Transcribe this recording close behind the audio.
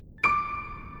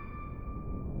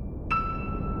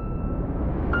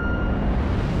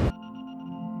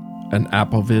an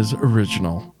AppleVis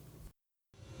original.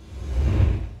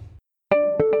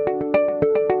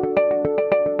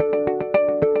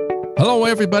 Hello,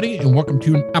 everybody, and welcome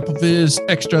to an AppleVis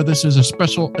Extra. This is a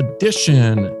special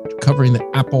edition covering the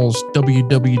Apple's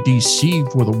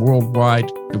WWDC for the Worldwide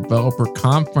Developer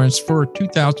Conference for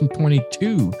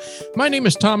 2022. My name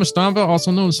is Thomas Donva, also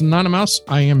known as Anonymous.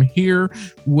 I am here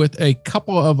with a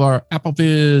couple of our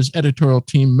AppleVis editorial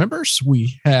team members.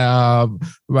 We have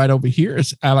right over here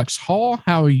is Alex Hall.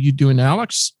 How are you doing,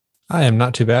 Alex? I am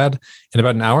not too bad. In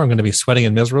about an hour, I'm going to be sweating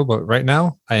and miserable, but right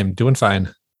now, I am doing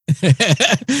fine.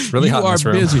 Really hot in this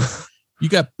room. Busy. You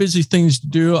got busy things to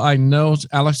do. I know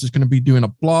Alex is going to be doing a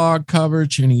blog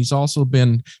coverage, and he's also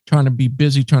been trying to be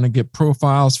busy trying to get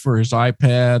profiles for his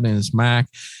iPad and his Mac.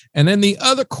 And in the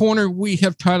other corner, we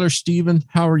have Tyler Stephen.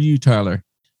 How are you, Tyler?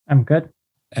 I'm good.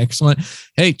 Excellent.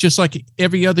 Hey, just like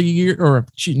every other year, or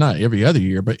not every other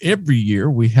year, but every year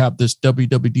we have this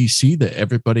WWDC that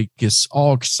everybody gets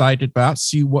all excited about,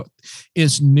 see what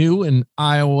is new in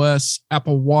iOS,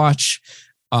 Apple Watch,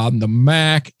 on the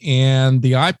Mac, and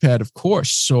the iPad, of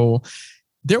course. So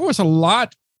there was a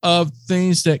lot of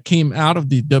things that came out of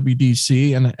the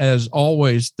WWDC. And as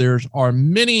always, there are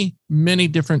many, many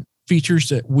different features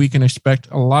that we can expect.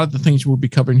 A lot of the things we'll be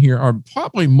covering here are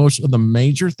probably most of the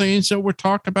major things that we're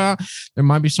talking about. There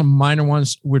might be some minor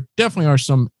ones. There definitely are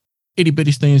some itty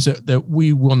bitty things that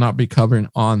we will not be covering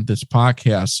on this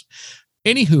podcast.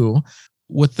 Anywho,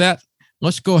 with that,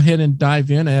 let's go ahead and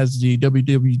dive in as the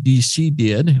WWDC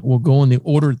did. We'll go in the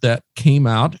order that came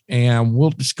out, and we'll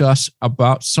discuss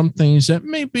about some things that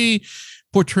may be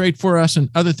portrayed for us and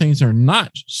other things that are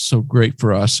not so great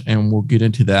for us, and we'll get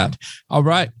into that. All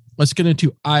right, let's get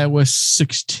into iOS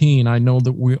 16. I know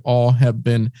that we all have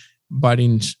been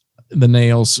biting the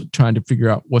nails trying to figure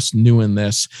out what's new in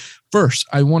this. First,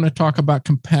 I want to talk about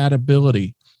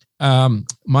compatibility.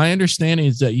 My understanding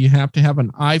is that you have to have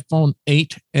an iPhone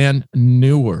 8 and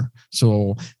newer.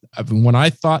 So when I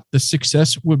thought the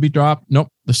 6S would be dropped, nope,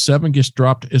 the 7 gets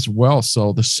dropped as well.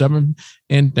 So the 7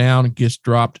 and down gets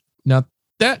dropped. Now,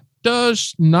 that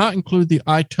does not include the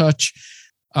iTouch,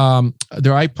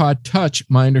 their iPod Touch.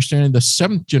 My understanding, the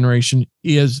 7th generation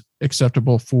is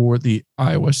acceptable for the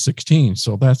iOS 16.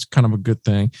 So that's kind of a good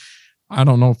thing. I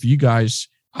don't know if you guys,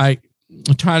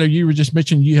 Tyler, you were just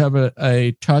mentioning you have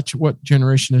a Touch. What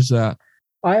generation is that?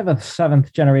 I have a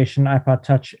 7th generation iPod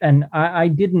Touch, and I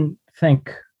didn't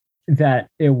think that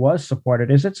it was supported.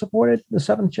 Is it supported, the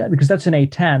 7th gen? Because that's an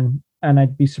A10, and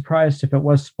I'd be surprised if it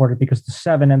was supported because the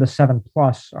 7 and the 7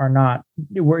 Plus are not.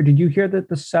 Did you hear that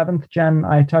the 7th gen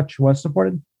iTouch was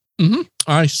supported? Mm-hmm.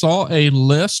 I saw a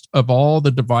list of all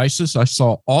the devices. I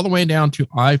saw all the way down to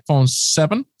iPhone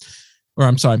 7. Or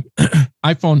I'm sorry,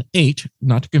 iPhone 8,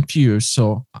 not to confuse.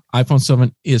 So iPhone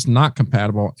 7 is not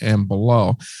compatible and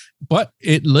below, but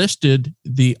it listed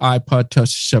the iPod Touch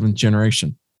 7th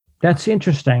generation. That's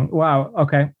interesting. Wow.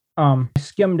 Okay. I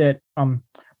skimmed it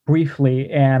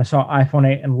briefly and I saw iPhone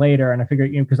 8 and later, and I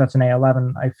figured, because that's an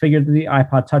A11, I figured the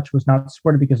iPod Touch was not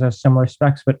supported because it has similar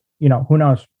specs, but who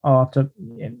knows? I'll have to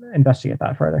investigate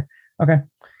that further. Okay.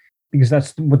 Because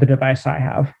that's what the device I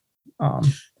have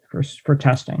for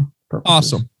testing purposes.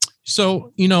 Awesome.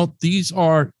 So, these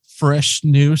are fresh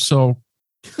news. So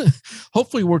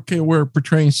hopefully we're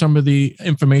portraying some of the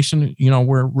information.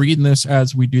 We're reading this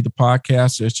as we do the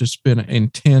podcast. It's just been an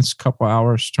intense couple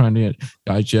hours trying to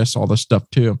digest all this stuff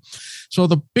too. So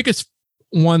the biggest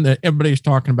one that everybody's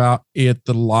talking about is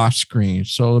the lock screen.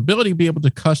 So the ability to be able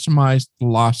to customize the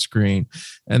lock screen.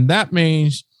 And that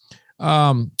means,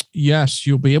 yes,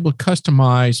 you'll be able to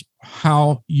customize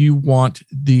how you want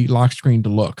the lock screen to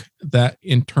look. That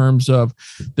in terms of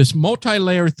this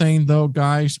multi-layer thing, though,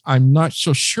 guys, I'm not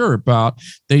so sure about.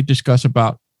 They discuss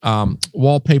about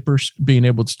wallpapers, being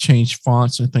able to change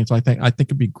fonts and things like that. I think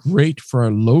it'd be great for our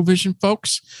low vision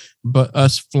folks, but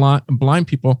us blind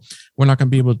people, we're not going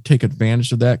to be able to take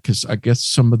advantage of that because I guess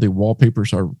some of the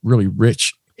wallpapers are really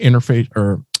rich interface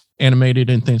or animated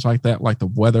and things like that, like the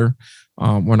weather.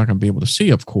 We're not going to be able to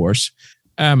see, of course.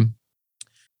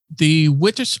 The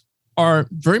widgets are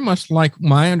very much like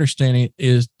my understanding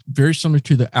is very similar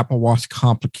to the Apple Watch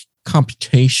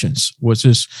computations, which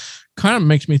is kind of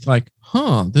makes me like,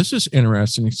 this is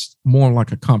interesting. It's more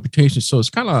like a computation. So it's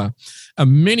kind of a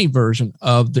mini version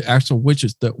of the actual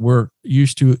widgets that we're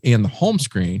used to in the home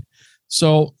screen.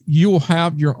 So you will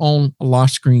have your own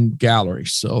lock screen gallery.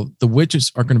 So the widgets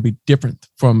are going to be different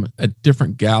from a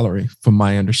different gallery, from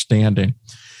my understanding.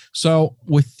 So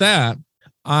with that,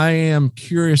 I am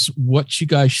curious what you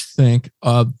guys think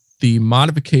of the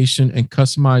modification and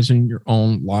customizing your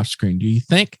own lock screen. Do you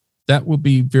think that will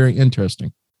be very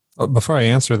interesting? Before I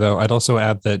answer, though, I'd also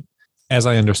add that as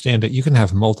I understand it, you can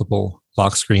have multiple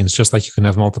lock screens, just like you can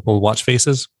have multiple watch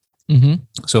faces. Mm-hmm.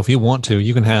 So if you want to,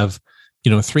 you can have,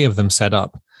 3 of them set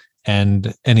up.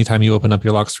 And anytime you open up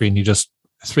your lock screen, you just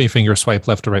 3-finger swipe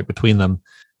left or right between them.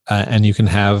 And you can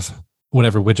have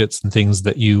whatever widgets and things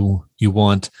that you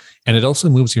want. And it also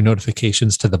moves your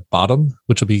notifications to the bottom,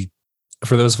 which will be,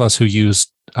 for those of us who use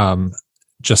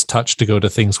just touch to go to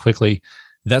things quickly,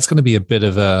 that's going to be a bit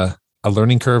of a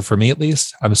learning curve for me, at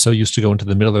least. I'm so used to going to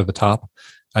the middle or the top.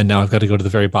 And now I've got to go to the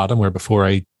very bottom, where before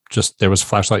there was a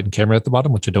flashlight and camera at the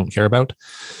bottom, which I don't care about.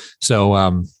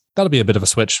 So that'll be a bit of a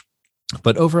switch.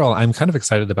 But overall, I'm kind of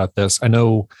excited about this. I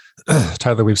know,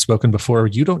 Tyler, we've spoken before.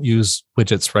 You don't use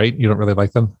widgets, right? You don't really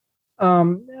like them?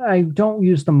 I don't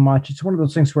use them much. It's one of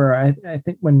those things where I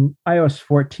think when iOS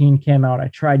 14 came out, I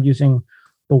tried using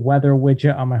the weather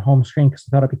widget on my home screen because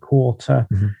I thought it'd be cool to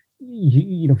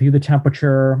view the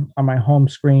temperature on my home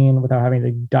screen without having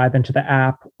to dive into the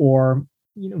app, or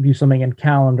view something in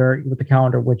calendar with the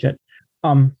calendar widget.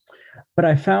 But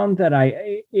I found that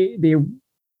they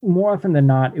more often than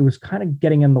not, it was kind of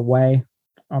getting in the way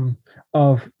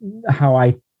of how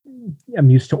I am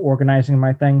used to organizing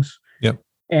my things. Yep.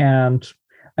 And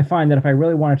I find that if I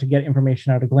really wanted to get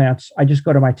information at a glance, I just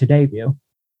go to my Today view.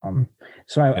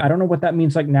 I don't know what that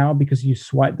means like now, because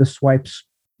the swipes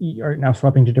are now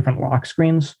swiping to different lock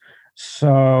screens.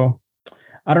 So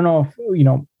I don't know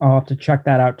if, I'll have to check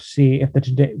that out to see if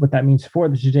what that means for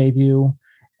the Today view.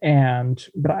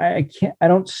 But I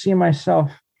don't see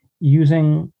myself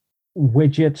using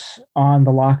widgets on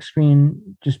the lock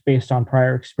screen just based on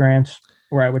prior experience,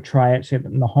 where I would try it, say,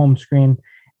 in the home screen,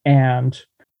 and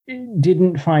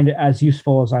didn't find it as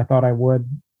useful as I thought I would.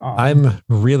 I'm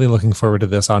really looking forward to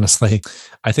this, honestly.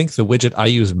 I think the widget I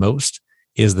use most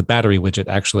is the battery widget,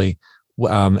 actually.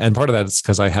 And part of that is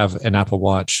because I have an Apple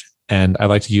Watch and I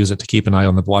like to use it to keep an eye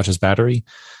on the watch's battery.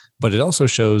 But it also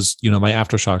shows, my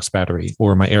AfterShokz battery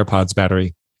or my AirPods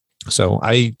battery. So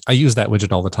I use that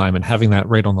widget all the time, and having that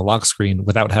right on the lock screen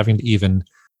without having to even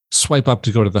swipe up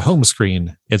to go to the home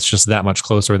screen, it's just that much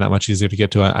closer and that much easier to get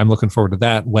to. I'm looking forward to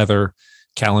that. Weather,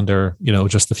 calendar,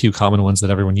 just the few common ones that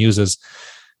everyone uses.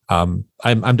 I'm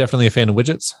definitely a fan of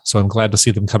widgets, so I'm glad to see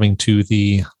them coming to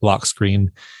the lock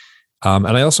screen. And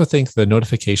I also think the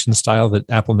notification style that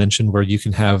Apple mentioned, where you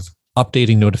can have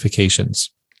updating notifications.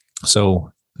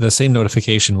 So the same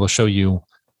notification will show you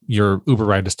your Uber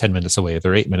ride is 10 minutes away,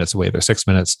 they're 8 minutes away, they're 6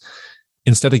 minutes.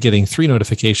 Instead of getting 3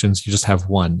 notifications, you just have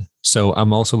 1. So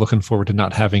I'm also looking forward to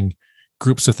not having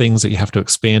groups of things that you have to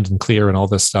expand and clear and all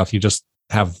this stuff. You just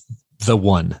have the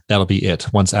one. That'll be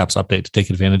it once apps update to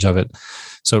take advantage of it.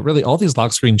 So really, all these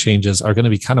lock screen changes are going to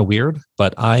be kind of weird,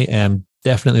 but I am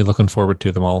definitely looking forward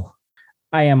to them all.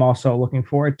 I am also looking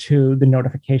forward to the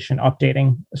notification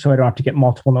updating, so I don't have to get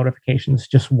multiple notifications,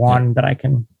 just one that I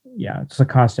can, it's a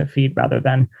constant feed rather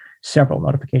than several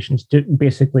notifications,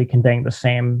 basically conveying the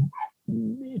same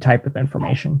type of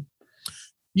information.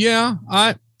 Yeah,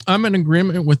 I'm in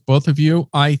agreement with both of you.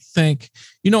 I think,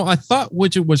 I thought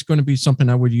widget was going to be something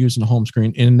I would use in the home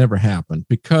screen, and it never happened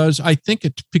because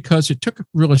it took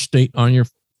real estate on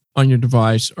your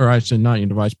device, or I said not your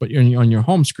device, but on your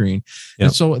home screen. Yep.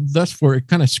 And so that's where it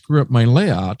kind of screwed up my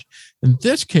layout. In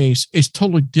this case, it's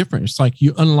totally different. It's like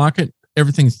you unlock it,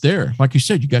 everything's there. Like you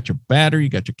said, you got your battery, you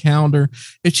got your calendar.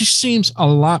 It just seems a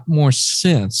lot more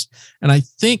sense. And I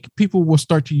think people will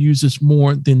start to use this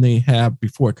more than they have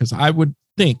before, because I would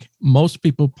think most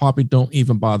people probably don't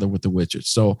even bother with the widgets.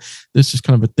 So this is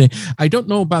kind of a thing. I don't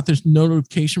know about this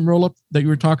notification roll-up that you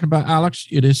were talking about, Alex.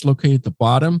 It is located at the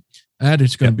bottom. That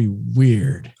is going to be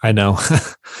weird. I know.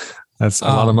 That's a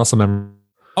lot of muscle memory.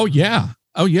 Oh, yeah.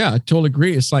 I totally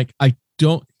agree. It's like, I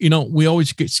don't, we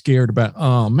always get scared about,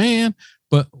 oh, man,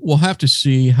 but we'll have to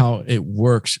see how it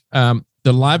works. The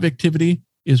live activity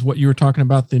is what you were talking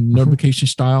about, the notification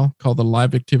style called the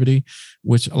live activity,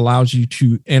 which allows you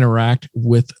to interact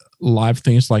with live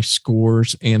things like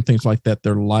scores and things like that.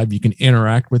 They're live. You can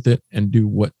interact with it and do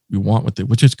what you want with it,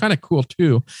 which is kind of cool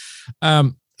too.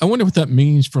 I wonder what that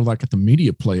means for like at the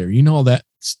media player. That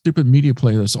stupid media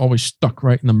player that's always stuck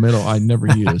right in the middle I never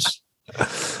use.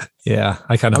 Yeah,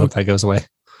 I kind of hope that goes away.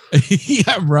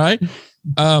 Yeah, right.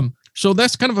 So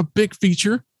that's kind of a big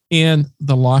feature in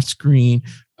the lock screen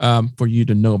for you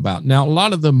to know about. Now, a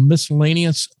lot of the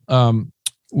miscellaneous,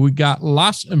 we got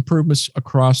lots of improvements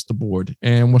across the board,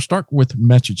 and we'll start with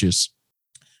messages.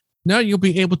 Now you'll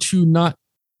be able to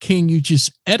can you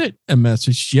just edit a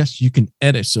message? Yes, you can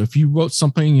edit. So if you wrote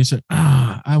something and you said,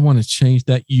 I want to change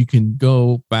that, you can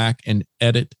go back and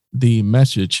edit the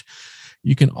message.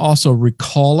 You can also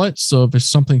recall it. So if it's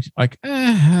something like,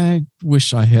 I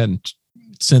wish I hadn't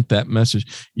sent that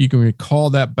message. You can recall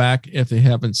that back if they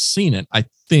haven't seen it. I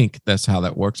think that's how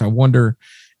that works. I wonder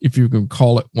if you can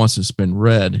call it once it's been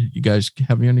read. You guys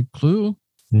have any clue?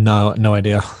 No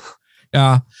idea.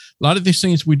 Yeah, a lot of these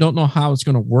things we don't know how it's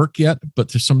going to work yet, but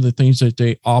there's some of the things that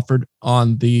they offered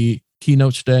on the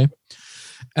keynote today.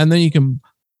 And then you can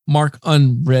mark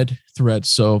unread threads.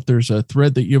 So if there's a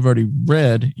thread that you've already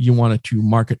read, you wanted to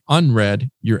mark it unread,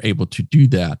 you're able to do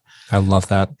that. I love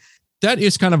that. That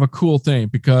is kind of a cool thing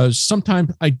because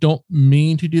sometimes I don't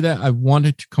mean to do that. I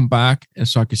wanted to come back and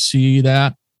so I could see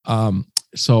that.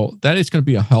 So that is going to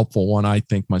be a helpful one, I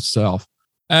think, myself.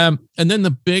 And then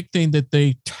the big thing that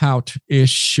they tout is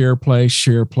share play.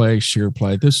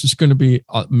 This is going to be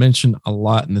mentioned a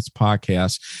lot in this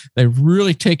podcast. They've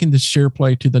really taken the share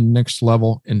play to the next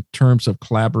level in terms of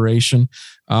collaboration.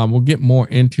 We'll get more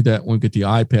into that when we get the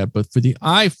iPad. But for the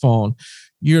iPhone,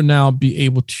 you'll now be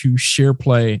able to share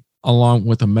play along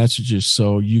with the messages.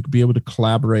 So you could be able to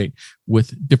collaborate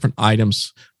with different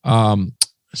items.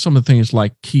 Some of the things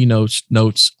like keynotes,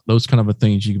 notes, those kind of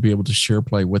things, you could be able to share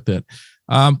play with it.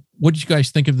 What did you guys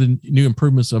think of the new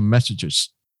improvements of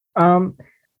messages?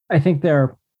 I think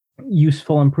they're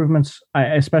useful improvements. I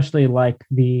especially like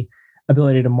the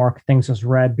ability to mark things as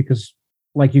read because,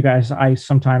 like you guys, I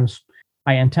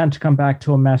intend to come back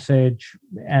to a message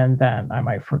and then I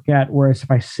might forget. Whereas if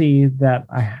I see that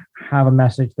I have a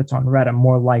message that's unread,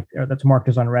 or that's marked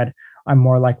as unread, I'm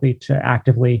more likely to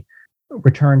actively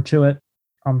return to it.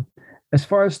 As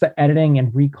far as the editing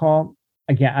and recall,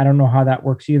 again, I don't know how that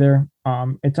works either.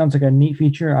 It sounds like a neat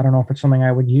feature. I don't know if it's something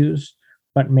I would use,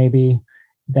 but maybe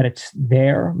that it's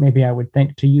there. Maybe I would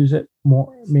think to use it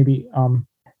more. Maybe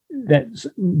that's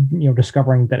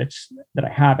discovering that I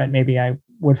have it. Maybe I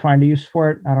would find a use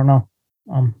for it. I don't know.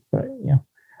 But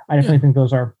I definitely think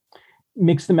those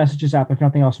makes the Messages app, if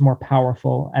nothing else, more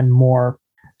powerful and more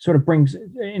sort of brings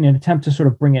in an attempt to sort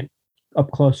of bring it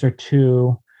up closer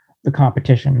to the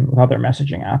competition with other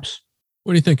messaging apps.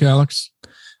 What do you think, Alex?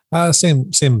 Same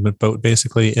boat.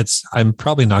 Basically, I'm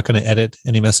probably not going to edit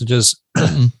any messages.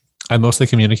 I mostly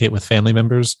communicate with family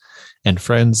members and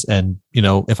friends, and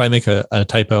if I make a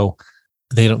typo,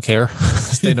 they don't care.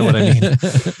 They know what I mean.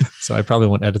 So I probably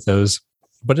won't edit those.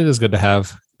 But it is good to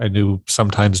have. I do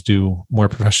sometimes do more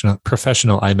professional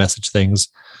iMessage things,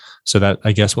 so that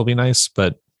I guess will be nice.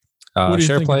 But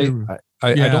SharePlay,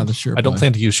 I don't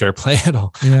plan to use SharePlay at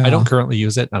all. Yeah. I don't currently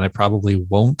use it, and I probably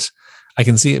won't. I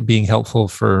can see it being helpful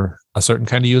for a certain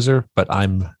kind of user, but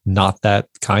I'm not that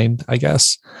kind, I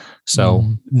guess.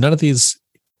 So none of these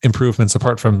improvements,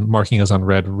 apart from marking as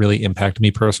unread, really impact me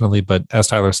personally. But as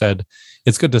Tyler said,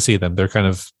 it's good to see them. They're kind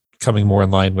of coming more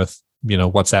in line with,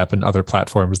 WhatsApp and other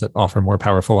platforms that offer more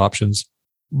powerful options.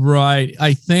 Right.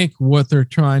 I think what they're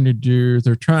trying to do,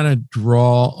 they're trying to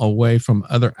draw away from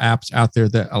other apps out there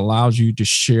that allows you to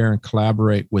share and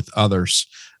collaborate with others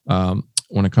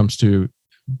when it comes to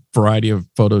variety of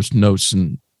photos, notes,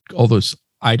 and all those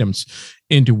items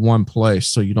into one place,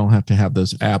 so you don't have to have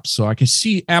those apps. So I can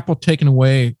see Apple taking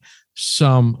away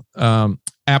some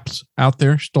apps out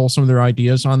there, stole some of their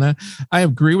ideas on that. I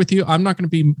agree with you. I'm not going to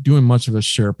be doing much of a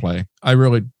share play. I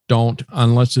really don't,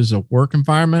 unless it's a work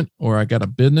environment or I got a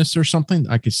business or something.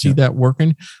 I could see that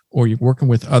working, or you're working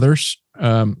with others.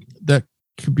 That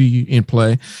could be in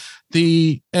play.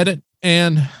 The edit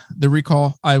and the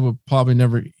recall, I would probably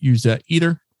never use that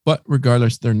either. But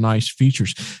regardless, they're nice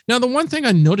features. Now, the one thing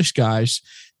I noticed, guys,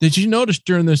 did you notice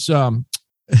during this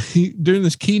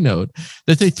keynote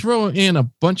that they throw in a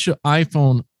bunch of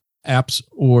iPhone apps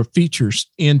or features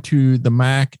into the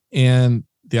Mac and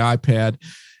the iPad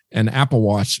and Apple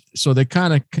Watch? So they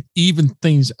kind of even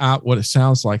things out what it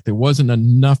sounds like. There wasn't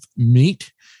enough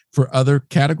meat for other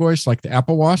categories like the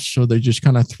Apple Watch. So they just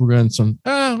kind of threw in some,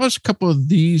 let's a couple of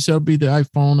these. That'll be the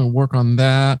iPhone and work on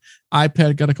that.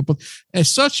 iPad got a couple,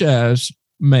 such as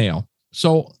mail.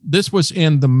 So this was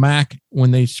in the Mac.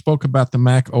 When they spoke about the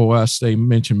Mac OS, they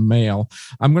mentioned mail.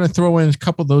 I'm going to throw in a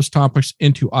couple of those topics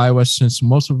into iOS since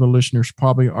most of the listeners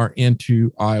probably are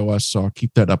into iOS. So I'll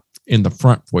keep that up in the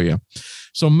front for you.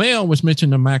 So mail was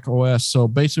mentioned in Mac OS. So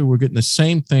basically we're getting the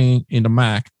same thing in the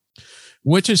Mac,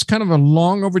 which is kind of a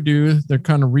long overdue. They're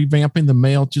kind of revamping the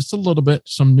mail just a little bit,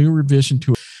 some new revision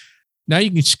to it. Now you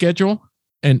can schedule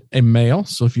a mail.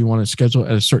 So if you want to schedule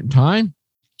at a certain time,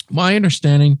 my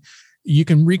understanding, you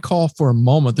can recall for a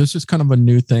moment. This is kind of a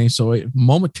new thing. So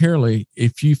momentarily,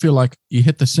 if you feel like you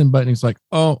hit the send button, it's like,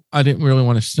 oh, I didn't really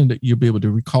want to send it, you'll be able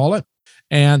to recall it.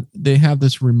 And they have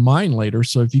this remind later.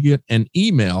 So if you get an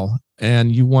email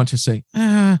and you want to say,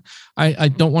 I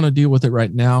don't want to deal with it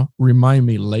right now, remind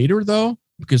me later though,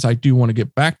 because I do want to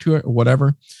get back to it or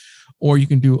whatever. or you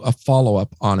can do a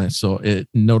follow-up on it. So it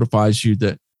notifies you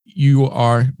that you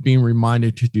are being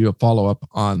reminded to do a follow-up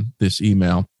on this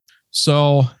email.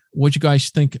 So what do you guys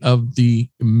think of the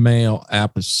Mail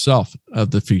app itself,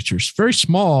 of the features? Very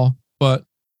small, but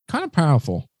kind of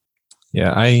powerful.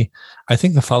 Yeah, I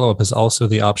think the follow-up is also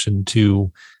the option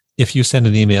to, if you send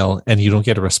an email and you don't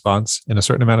get a response in a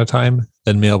certain amount of time,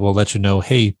 then Mail will let you know,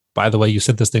 hey, by the way, you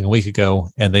sent this thing a week ago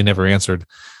and they never answered.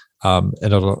 And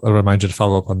it'll remind you to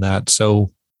follow up on that.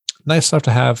 So nice stuff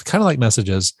to have, kind of like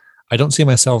messages. I don't see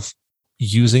myself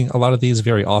using a lot of these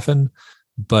very often,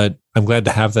 but I'm glad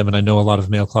to have them. And I know a lot of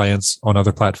Mail clients on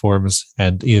other platforms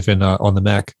and even on the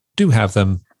Mac do have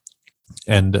them.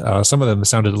 And some of them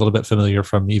sounded a little bit familiar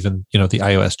from even, the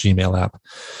iOS Gmail app.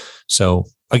 So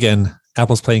again,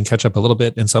 Apple's playing catch up a little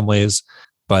bit in some ways,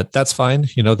 but that's fine.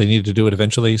 They needed to do it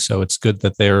eventually. So it's good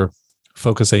that they're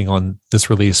focusing on this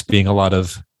release being a lot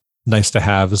of nice to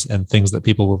haves and things that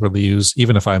people will really use.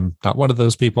 Even if I'm not one of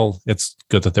those people, it's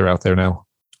good that they're out there now.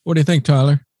 What do you think,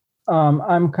 Tyler?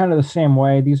 I'm kind of the same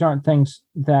way. These aren't things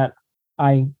that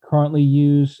I currently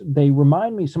use. They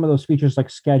remind me, some of those features like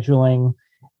scheduling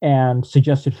and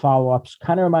suggested follow-ups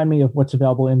kind of remind me of what's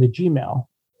available in the Gmail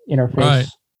interface.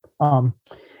 Right.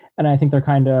 And I think they're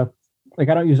kind of like,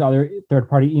 I don't use other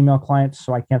third-party email clients,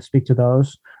 so I can't speak to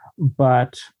those,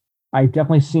 but I've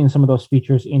definitely seen some of those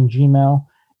features in Gmail.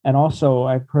 And also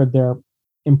I've heard they're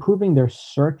improving their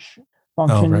search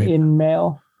function in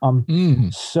Mail.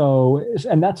 So,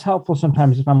 and that's helpful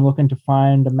sometimes if I'm looking to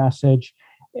find a message,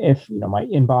 if my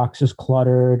inbox is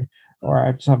cluttered or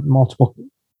I just have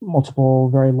multiple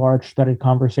very large threaded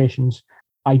conversations.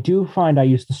 I do find I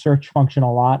use the search function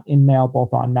a lot in Mail,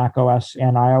 both on Mac OS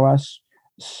and iOS.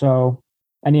 So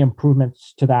any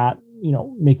improvements to that,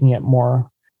 making it more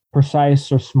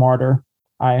precise or smarter,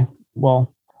 I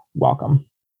will welcome.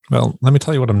 Well, let me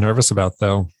tell you what I'm nervous about,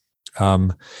 though.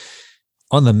 On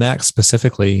the Mac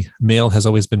specifically, Mail has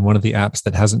always been one of the apps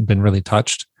that hasn't been really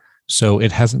touched. So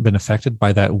it hasn't been affected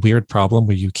by that weird problem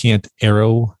where you can't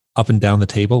arrow up and down the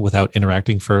table without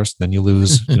interacting first. Then you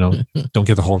lose, don't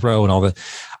get the whole row and all that.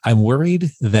 I'm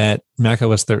worried that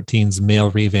macOS 13's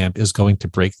Mail revamp is going to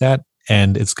break that,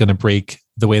 and it's going to break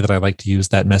the way that I like to use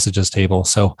that messages table.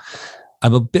 So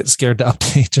I'm a bit scared to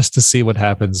update just to see what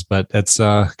happens, but it's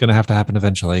going to have to happen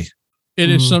eventually. It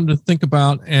is something to think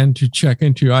about and to check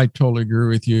into. I totally agree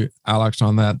with you, Alex,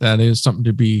 on that. That is something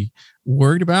to be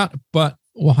worried about, but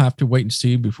we'll have to wait and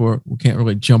see before we can't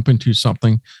really jump into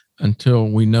something until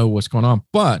we know what's going on.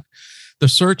 But the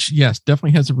search, yes,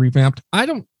 definitely has a revamped.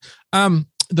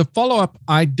 The follow-up,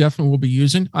 I definitely will be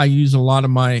using. I use a lot of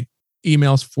my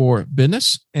emails for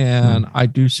business, and I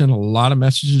do send a lot of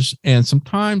messages, and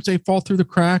sometimes they fall through the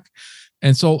crack.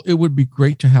 And so it would be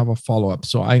great to have a follow-up.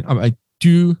 So I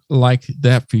do like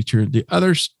that feature. The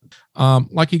others,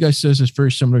 like you guys says, is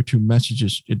very similar to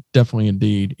messages. It definitely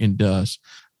indeed does.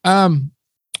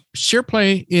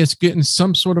 SharePlay is getting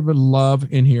some sort of a love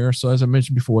in here. So as I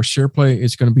mentioned before, SharePlay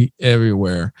is going to be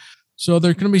everywhere. So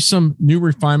there's going to be some new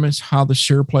refinements how the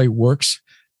SharePlay works.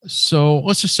 So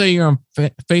let's just say you're on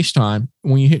FaceTime.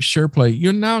 When you hit SharePlay,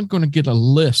 you're now going to get a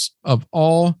list of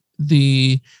all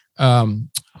the,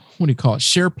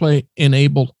 SharePlay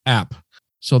enabled app.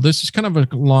 So this is kind of a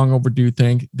long overdue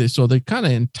thing. So they kind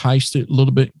of enticed it a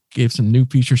little bit, gave some new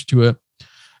features to it.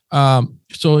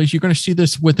 So as you're going to see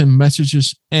this within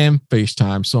Messages and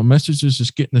FaceTime. So Messages is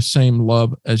getting the same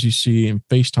love as you see in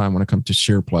FaceTime when it comes to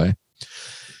SharePlay.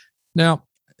 Now,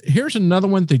 here's another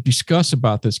one they discuss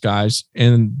about this, guys,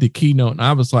 in the keynote. And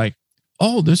I was like,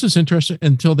 oh, this is interesting.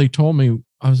 Until they told me,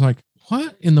 I was like,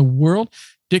 what in the world?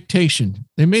 Dictation.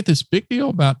 They made this big deal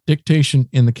about dictation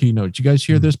in the keynote. Did you guys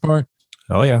hear this part?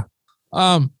 Oh, yeah.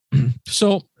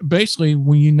 So basically,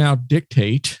 when you now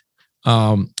dictate,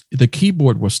 the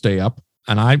keyboard will stay up.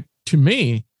 And to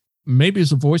me, maybe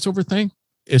it's a voiceover thing.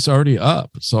 It's already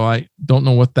up. So I don't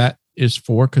know what that is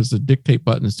for, because the dictate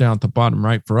button is down at the bottom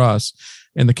right for us.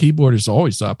 And the keyboard is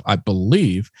always up, I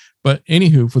believe. But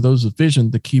anywho, for those with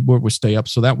vision, the keyboard would stay up.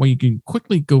 So that way you can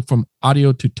quickly go from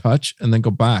audio to touch and then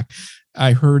go back.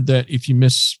 I heard that if you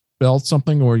misspelled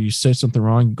something or you said something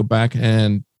wrong, you go back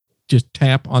and just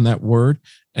tap on that word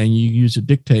and you use a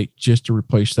dictate just to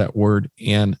replace that word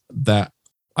and that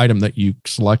item that you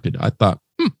selected. I thought,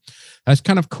 that's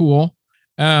kind of cool.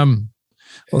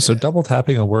 So double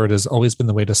tapping a word has always been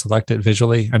the way to select it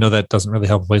visually. I know that doesn't really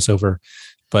help VoiceOver,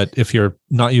 but if you're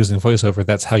not using VoiceOver,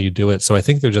 that's how you do it. So I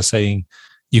think they're just saying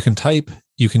you can type,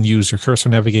 you can use your cursor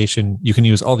navigation, you can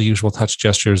use all the usual touch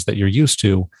gestures that you're used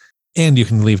to, and you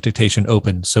can leave dictation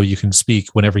open so you can speak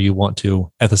whenever you want to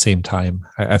at the same time.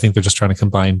 I think they're just trying to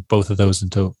combine both of those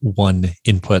into one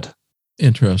input.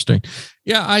 Interesting.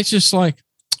 Yeah, I just like,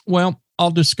 well,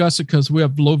 I'll discuss it because we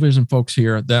have low vision folks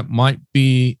here that might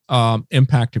be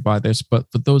impacted by this. But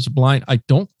for those blind, I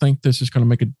don't think this is going to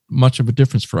make much of a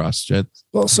difference for us.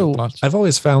 Well, so I've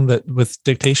always found that with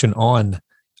dictation on,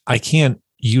 I can't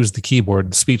use the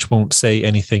keyboard. Speech won't say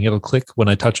anything. It'll click when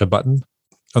I touch a button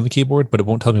on the keyboard, but it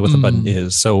won't tell me what the button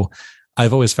is. So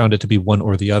I've always found it to be one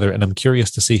or the other. And I'm curious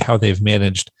to see how they've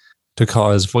managed to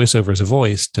cause VoiceOver's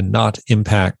voice to not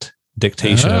impact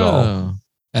dictation at all.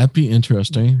 That'd be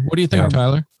interesting. What do you think,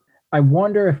 Tyler? I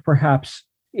wonder if perhaps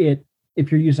if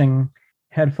you're using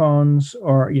headphones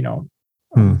or,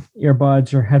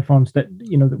 earbuds or headphones that,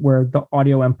 where the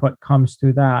audio input comes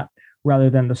through that rather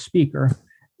than the speaker,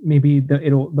 maybe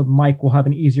the mic will have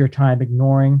an easier time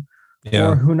ignoring,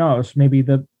 or who knows, maybe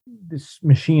this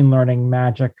machine learning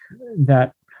magic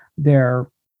that they're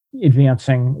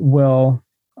advancing will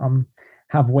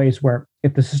have ways where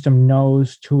if the system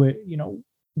knows to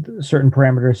certain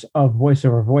parameters of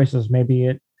VoiceOver voices, maybe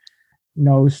it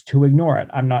knows to ignore it.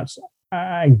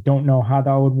 I don't know how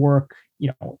that would work,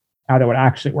 how that would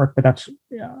actually work, but that's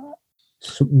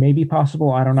maybe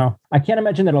possible. I don't know. I can't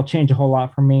imagine that it'll change a whole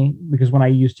lot for me because when I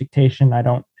use dictation,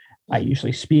 I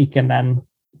usually speak and then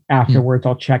afterwards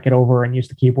I'll check it over and use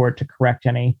the keyboard to correct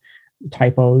any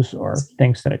typos or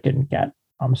things that it didn't get.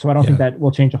 So I don't think that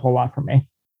will change a whole lot for me.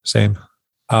 Same.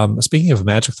 Speaking of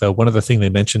magic, though, one other thing they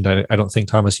mentioned, I don't think,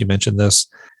 Thomas, you mentioned this.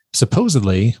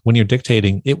 Supposedly, when you're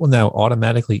dictating, it will now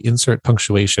automatically insert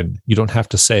punctuation. You don't have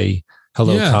to say,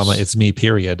 hello, comma, it's me,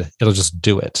 period. It'll just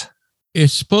do it.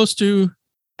 It's supposed to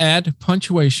add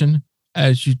punctuation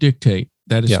as you dictate.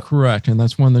 That is correct. And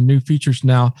that's one of the new features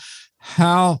now.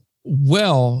 How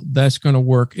well that's going to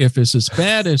work, if it's as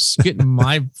bad as getting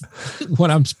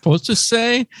what I'm supposed to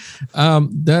say,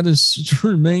 that is to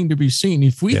remain to be seen.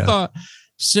 If we thought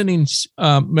sending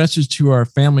message to our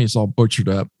family is all butchered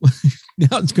up,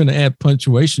 now it's going to add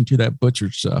punctuation to that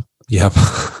butchered stuff. Yep.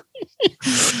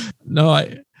 No,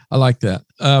 I like that.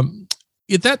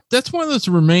 That's one of those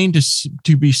remain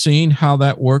to be seen how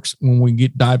that works when we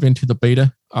dive into the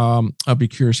beta. I'll be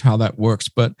curious how that works,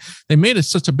 but they made it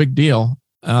such a big deal.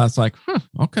 It's like,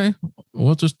 okay,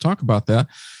 we'll just talk about that.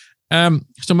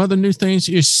 Some other new things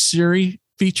is Siri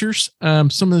features. Some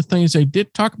of the things they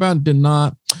did talk about and did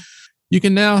not. You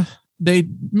can now, they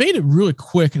made it really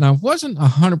quick, and I wasn't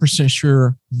 100%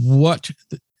 sure what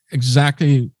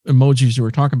exactly emojis you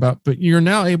were talking about, but you're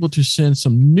now able to send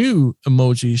some new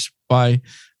emojis by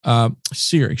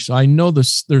Siri. So I know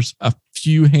there's a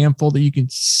few handful that you can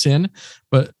send,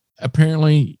 but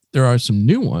apparently there are some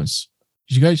new ones.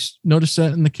 Did you guys notice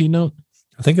that in the keynote?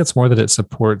 I think it's more that it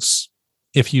supports,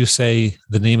 if you say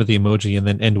the name of the emoji and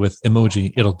then end with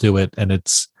emoji, it'll do it. And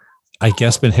it's, I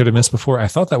guess, been hit or miss before. I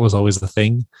thought that was always the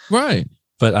thing. Right.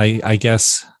 But I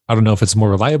guess, I don't know if it's more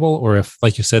reliable or if,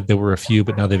 like you said, there were a few,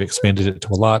 but now they've expanded it to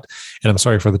a lot. And I'm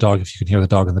sorry for the dog, if you can hear the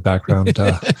dog in the background.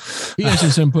 He has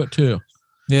his input too.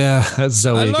 Yeah, that's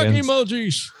Zoe again. I like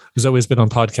emojis. Zoe's been on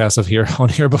podcasts on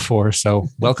here before. So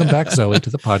welcome back, Zoe, to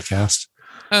the podcast.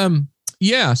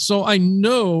 Yeah, so I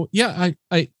know, I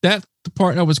that the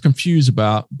part I was confused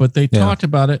about, but they talked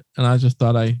about it, and I just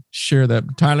thought I share that.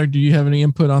 Tyler, do you have any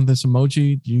input on this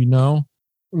emoji? Do you know?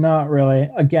 Not really.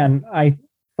 Again, I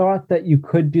thought that you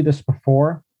could do this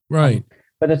before. Right.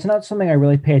 But it's not something I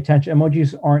really pay attention.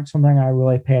 Emojis aren't something I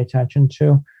really pay attention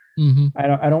to. Mm-hmm.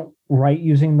 I don't write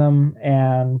using them,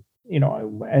 and,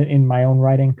 in my own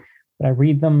writing, but I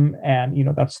read them, and,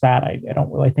 that's that. I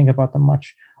don't really think about them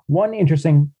much. One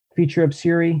interesting feature of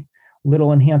Siri,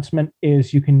 little enhancement,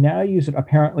 is you can now use it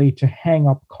apparently to hang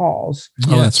up calls.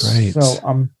 Oh, that's right.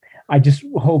 So I just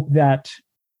hope that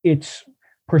it's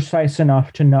precise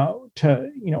enough to know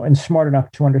and smart enough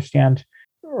to understand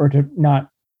or to not,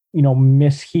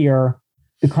 mishear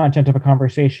the content of a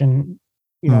conversation,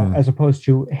 as opposed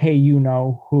to, hey,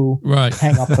 who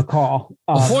hang up the call.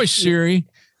 Voice Siri.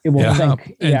 It will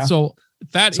think. And so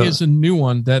that is a new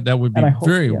one that would be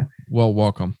very well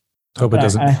welcome. Hope it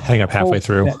doesn't hang up halfway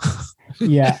through.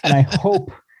 And I hope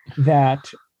that,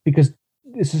 because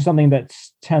this is something that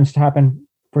tends to happen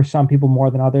for some people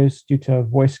more than others due to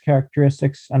voice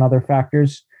characteristics and other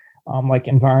factors, like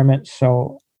environment.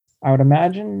 So I would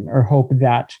imagine or hope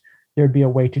that there'd be a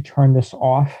way to turn this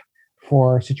off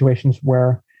for situations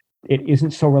where it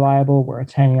isn't so reliable, where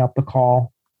it's hanging up the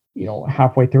call,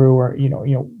 halfway through or,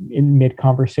 in mid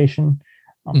conversation.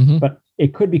 But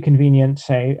it could be convenient.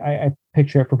 Say, I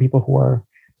picture it for people who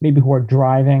are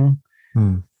driving.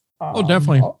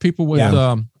 Definitely. People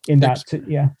with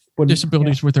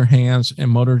disabilities with their hands and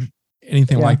motor,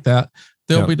 anything like that.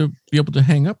 they'll be able to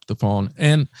hang up the phone.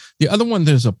 And the other one,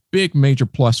 there's a big major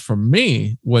plus for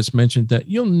me, was mentioned that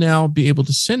you'll now be able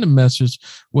to send a message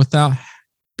without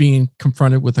being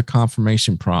confronted with a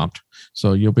confirmation prompt.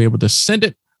 So you'll be able to send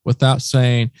it without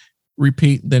saying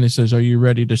repeat. Then it says, are you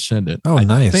ready to send it? Oh,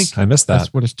 nice. I missed that.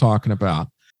 That's what it's talking about.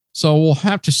 So we'll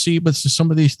have to see, but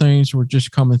some of these things were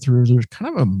just coming through. There's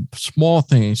kind of a small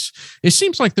things. It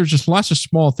seems like there's just lots of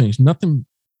small things, nothing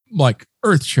like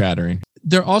earth shattering.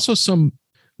 There are also some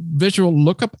visual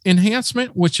lookup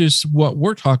enhancement, which is what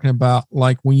we're talking about.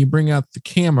 Like when you bring out the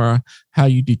camera, how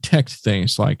you detect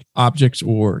things like objects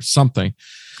or something,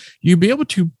 you'll be able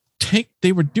to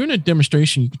they were doing a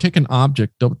demonstration. You could take an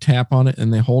object, double tap on it,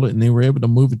 and they hold it, and they were able to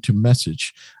move it to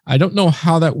message. I don't know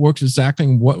how that works exactly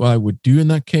and what I would do in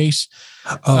that case.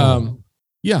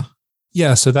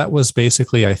 Yeah. So that was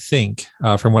basically, I think,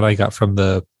 from what I got from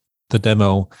the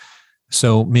demo.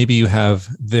 So maybe you have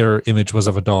their image was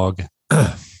of a dog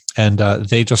and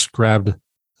they just grabbed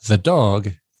the dog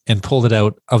and pulled it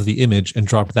out of the image and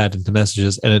dropped that into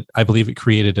messages. And I believe it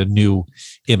created a new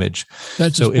image.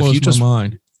 That just blows my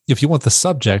mind. If you want the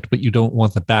subject, but you don't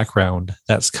want the background,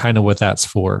 that's kind of what that's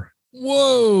for.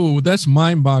 Whoa, that's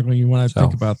mind-boggling when I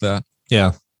think about that.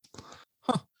 Yeah.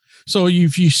 Huh. So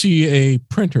if you see a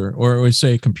printer or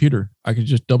say a computer, I can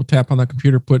just double tap on that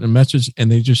computer, put in a message, and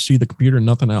they just see the computer,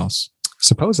 nothing else.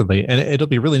 Supposedly. And it'll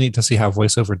be really neat to see how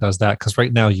VoiceOver does that, because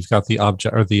right now you've got the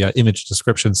object or the image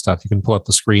description stuff. You can pull up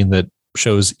the screen that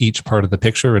shows each part of the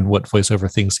picture and what VoiceOver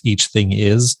thinks each thing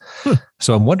is.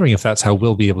 So I'm wondering if that's how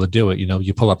we'll be able to do it. You know,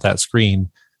 you pull up that screen,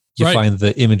 you find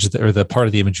the image or the part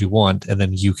of the image you want, and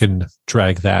then you can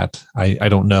drag that. I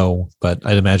don't know, but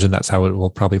I'd imagine that's how it will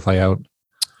probably play out.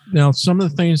 Now, some of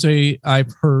the things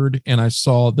I've heard and I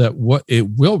saw that what it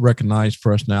will recognize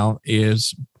for us now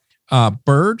is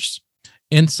birds,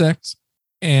 insects,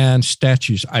 and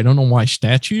statues. I don't know why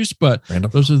statues, but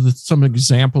those are some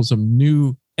examples of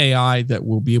new AI that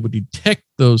will be able to detect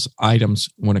those items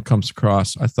when it comes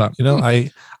across. I thought,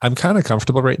 I'm kind of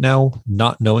comfortable right now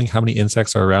not knowing how many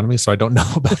insects are around me, so I don't know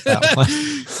about that one.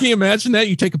 Can you imagine that?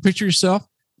 You take a picture of yourself,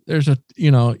 there's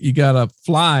you got a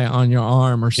fly on your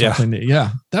arm or something.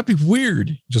 Yeah, that'd be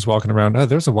weird. Just walking around,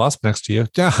 there's a wasp next to you.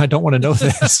 Yeah, I don't want to know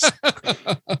this.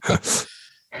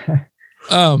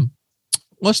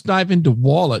 Let's dive into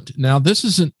Wallet. Now, this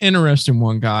is an interesting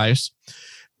one, guys.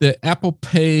 The Apple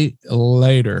Pay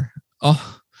Later.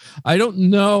 I don't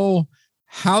know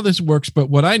how this works, but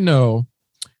what I know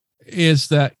is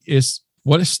that it's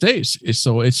what it states.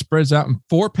 So it spreads out in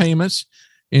 4 payments,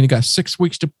 and you got 6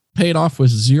 weeks to pay it off with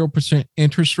 0%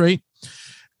 interest rate.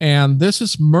 And this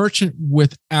is merchant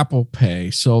with Apple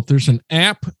Pay. So if there's an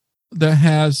app that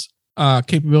has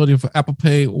capability of Apple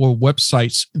Pay or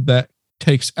websites that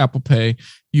takes Apple Pay,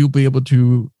 you'll be able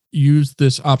to use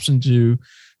this option to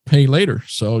pay later.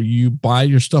 So you buy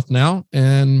your stuff now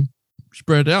and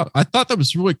spread it out. I thought that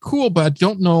was really cool, but I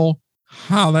don't know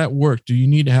how that works. Do you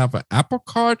need to have an Apple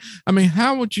card? I mean,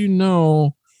 how would you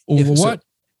know, or what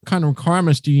kind of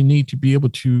requirements do you need to be able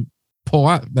to pull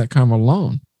out that kind of a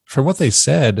loan? From what they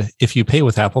said, if you pay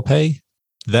with Apple Pay,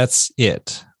 that's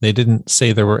it. They didn't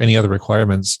say there were any other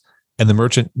requirements, and the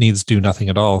merchant needs to do nothing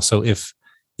at all. So if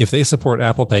they support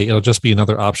Apple Pay, it'll just be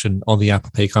another option on the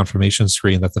Apple Pay confirmation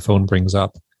screen that the phone brings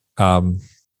up.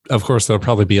 Of course, there'll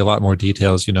probably be a lot more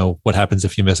details. What happens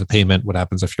if you miss a payment? What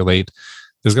happens if you're late?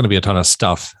 There's going to be a ton of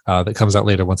stuff that comes out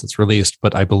later once it's released.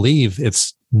 But I believe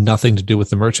it's nothing to do with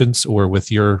the merchants or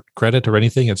with your credit or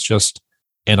anything. It's just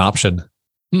an option.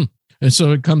 And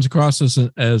so it comes across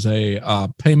as a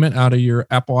payment out of your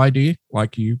Apple ID,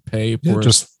 like you pay for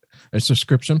a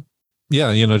subscription.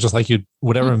 Yeah, just like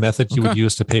whatever method you would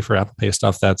use to pay for Apple Pay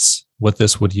stuff, that's what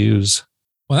this would use.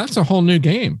 Well, that's a whole new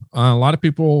game. A lot of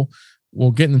people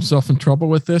will get themselves in trouble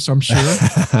with this, I'm sure.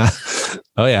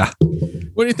 Oh yeah.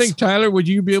 What do you think, Tyler? Would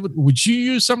you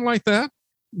use something like that?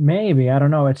 Maybe. I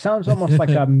don't know. It sounds almost like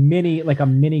a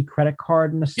mini credit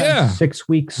card in a sense. Yeah. 6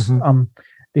 weeks. Mm-hmm.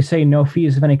 They say no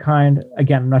fees of any kind.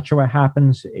 Again, I'm not sure what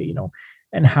happens,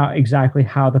 and how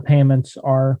the payments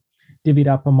are divvied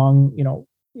up among,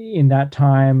 in that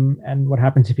time, and what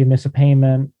happens if you miss a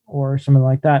payment or something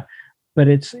like that. But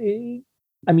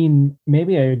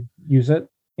maybe I use it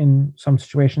in some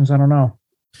situations. I don't know.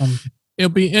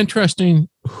 It'll be interesting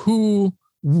who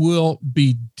will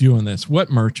be doing this. What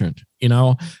merchant?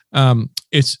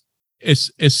 It's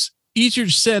easier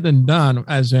said than done.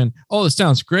 As in, this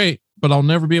sounds great, but I'll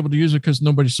never be able to use it because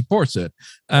nobody supports it.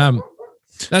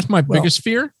 That's my biggest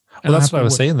fear. Well, that's what I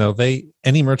was saying, though.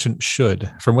 Any merchant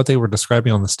should. From what they were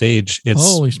describing on the stage,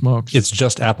 holy smokes, it's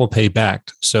just Apple Pay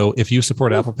backed. So if you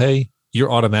support Apple Pay,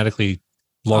 you're automatically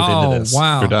logged into this.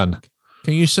 Wow. You're done.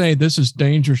 Can you say this is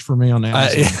dangerous for me on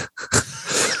Amazon?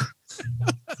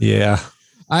 Yeah.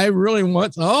 I really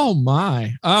want. Oh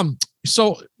my.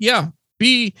 So yeah,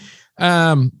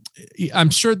 I'm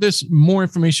sure this more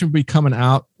information will be coming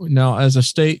out now as a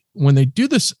state. When they do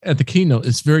this at the keynote,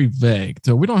 it's very vague.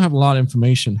 So we don't have a lot of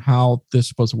information how this is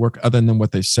supposed to work other than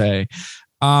what they say.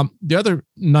 The other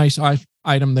nice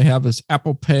item they have is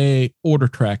Apple Pay order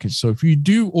tracking. So if you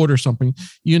do order something,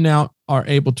 you now are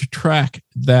able to track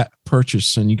that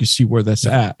purchase and you can see where that's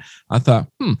at. I thought,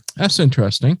 that's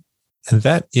interesting. And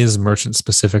that is merchant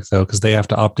specific though, because they have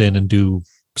to opt in and do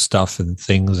stuff and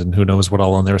things and who knows what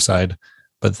all on their side.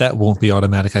 But that won't be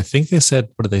automatic. I think they said,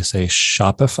 what did they say?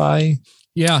 Shopify?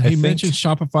 Yeah, he mentioned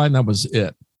Shopify and that was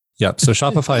it. Yeah. So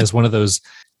Shopify is one of those,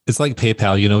 it's like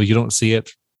PayPal, you don't see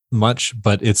it much,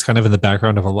 but it's kind of in the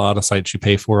background of a lot of sites you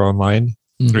pay for online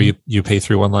or you pay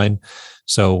through online.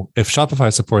 So if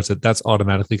Shopify supports it, that's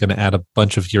automatically going to add a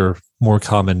bunch of your more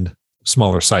common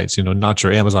smaller sites, not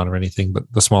your Amazon or anything, but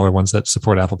the smaller ones that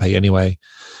support Apple Pay anyway.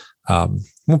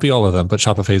 Won't be all of them, but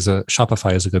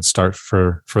Shopify is a good start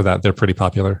for that. They're pretty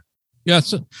popular. Yeah,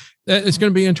 so it's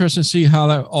going to be interesting to see how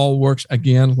that all works.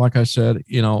 Again, like I said,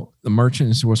 the merchant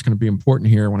is what's going to be important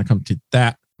here when it comes to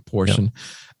that portion.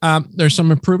 Yep. There's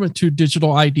some improvement to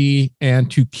digital ID and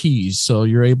to keys. So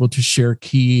you're able to share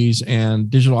keys and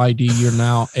digital ID. You're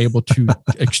now able to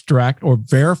extract or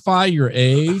verify your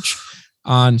age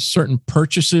on certain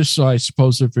purchases. So I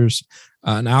suppose if there's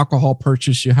an alcohol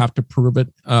purchase, you have to prove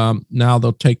it. Now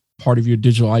they'll take part of your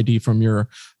digital ID from your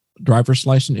driver's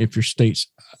license if your state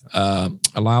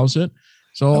allows it.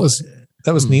 So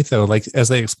that was neat though. Like as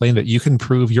they explained it, you can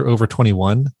prove you're over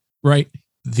 21. Right.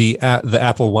 The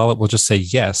Apple Wallet will just say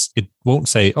yes. It won't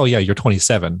say, oh yeah, you're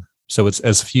 27. So it's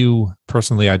as few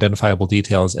personally identifiable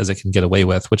details as it can get away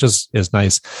with, which is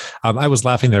nice. I was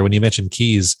laughing there when you mentioned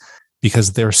keys,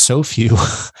 because there's so few.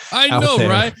 I know,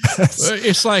 right?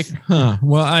 It's like,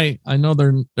 well, I know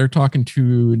they're talking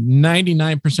to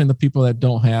 99% of the people that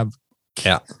don't have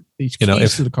these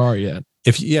keys to the car yet.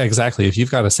 Exactly. If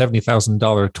you've got a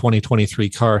 $70,000 2023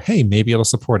 car, hey, maybe it'll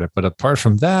support it. But apart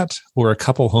from that, or a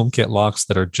couple HomeKit locks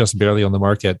that are just barely on the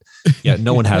market,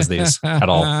 no one has these at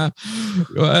all. I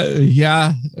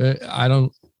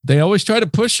don't. They always try to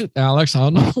push it, Alex. I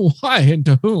don't know why and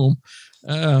to whom.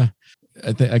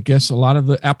 I guess a lot of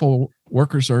the Apple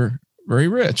workers are very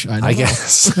rich. I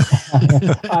guess.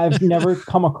 I've never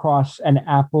come across an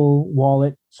Apple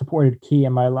Wallet supported key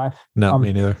in my life. No,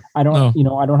 me neither. I don't.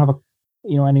 I don't have a.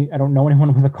 I don't know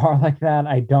anyone with a car like that.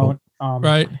 I don't.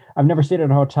 Right. I've never stayed at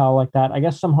a hotel like that. I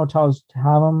guess some hotels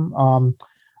have them.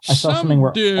 I saw something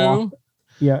where.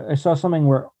 I saw something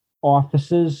where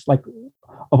offices, like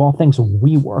of all things,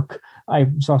 WeWork. I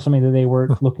saw something that they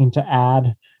were looking to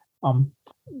add.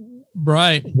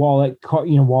 Right. Wallet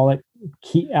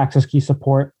key access key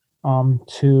support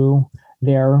to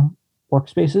their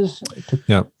workspaces.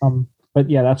 But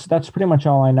that's pretty much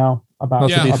all I know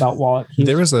about wallet keys.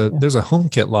 There's a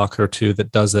HomeKit lock or two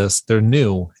that does this. They're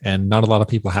new and not a lot of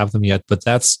people have them yet, but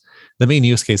that's the main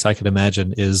use case I can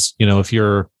imagine is, if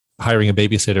you're hiring a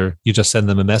babysitter, you just send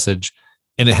them a message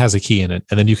and it has a key in it,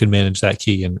 and then you can manage that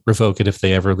key and revoke it if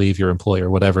they ever leave your employer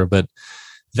or whatever. But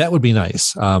that would be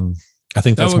nice. I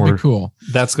think that would be cool.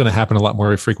 That's going to happen a lot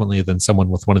more frequently than someone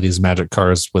with one of these magic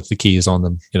cars with the keys on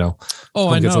them. I know.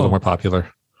 Gets a little more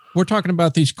popular. We're talking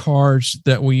about these cards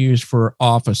that we use for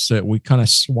office that we kind of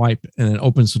swipe and it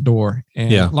opens the door.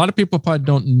 And a lot of people probably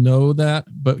don't know that,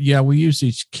 but we use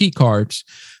these key cards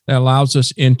that allows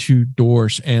us into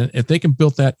doors. And if they can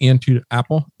build that into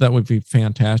Apple, that would be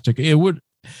fantastic. It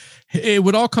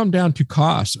would all come down to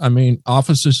cost. I mean,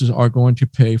 offices are going to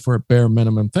pay for a bare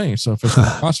minimum thing. So if it's going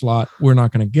to cost a lot, we're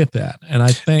not going to get that. And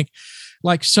I think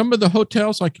like some of the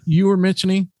hotels, like you were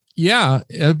mentioning,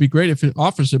 it'd be great if it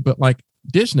offers it, but like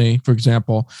Disney, for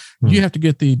example, you have to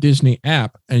get the Disney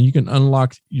app and you can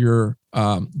unlock your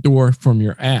door from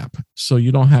your app. So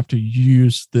you don't have to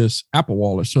use this Apple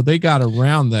Wallet. So they got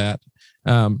around that.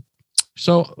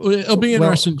 So it'll be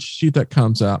interesting to see if that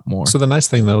comes out more. So the nice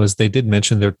thing though, is they did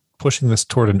mention they're pushing this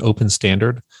toward an open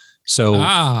standard. So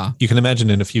you can imagine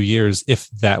in a few years,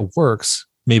 if that works,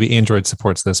 maybe Android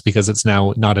supports this because it's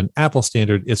now not an Apple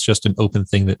standard. It's just an open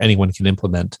thing that anyone can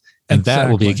implement. And that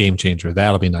will be a game changer.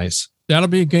 That'll be nice. That'll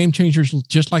be a game changer,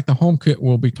 just like the HomeKit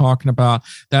we'll be talking about.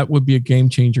 That would be a game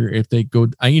changer if they go.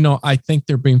 I think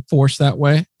they're being forced that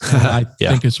way. I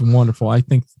think it's wonderful. I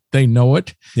think they know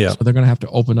it. Yeah. So they're going to have to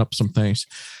open up some things.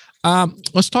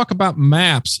 Let's talk about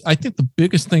maps. I think the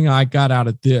biggest thing I got out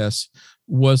of this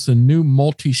was the new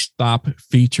multi-stop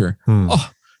feature. Oh,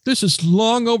 this is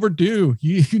long overdue.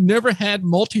 You never had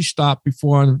multi-stop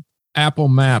before Apple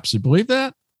Maps. You believe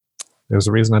that? There's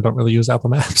a reason I don't really use Apple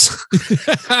Maps.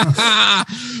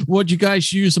 Would you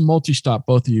guys use a multi-stop,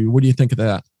 both of you? What do you think of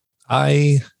that?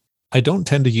 I don't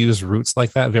tend to use routes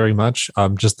like that very much.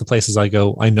 Just the places I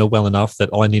go, I know well enough that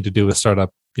all I need to do is start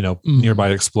up, Nearby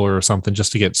Explorer or something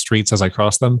just to get streets as I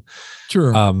cross them.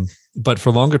 Sure. But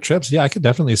for longer trips, yeah, I could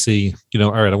definitely see,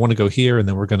 all right, I want to go here and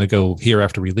then we're going to go here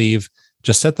after we leave.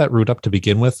 Just set that route up to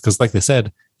begin with. Because like they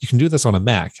said, you can do this on a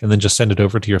Mac and then just send it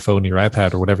over to your phone, your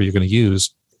iPad, or whatever you're going to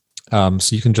use. So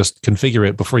you can just configure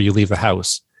it before you leave the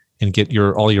house and get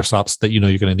all your stops that you're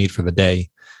going to need for the day.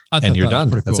 And you're done.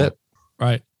 That's it.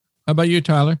 Right. How about you,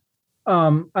 Tyler?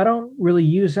 I don't really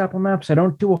use Apple Maps. I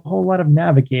don't do a whole lot of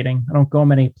navigating. I don't go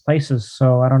many places.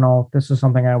 So I don't know if this is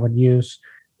something I would use,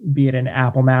 be it in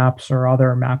Apple Maps or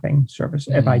other mapping service.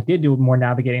 If I did do more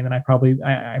navigating, then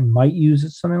I might use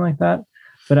it, something like that.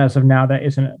 But as of now, that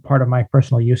isn't part of my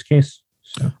personal use case.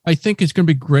 So. I think it's going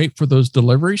to be great for those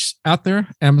deliveries out there.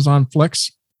 Amazon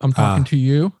Flex, I'm talking to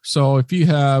you. So if you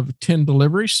have 10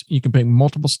 deliveries, you can make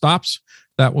multiple stops.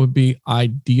 That would be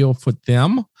ideal for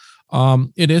them.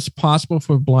 It is possible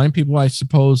for blind people, I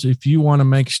suppose, if you want to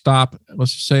make a stop,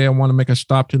 let's say I want to make a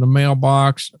stop to the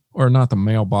mailbox, or not the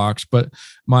mailbox, but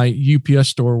my UPS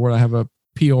store where I have a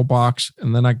PO box,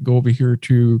 and then I can go over here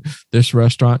to this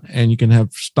restaurant, and you can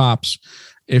have stops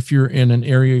if you're in an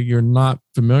area you're not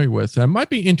familiar with. That might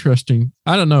be interesting.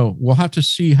 I don't know. We'll have to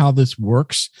see how this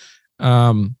works.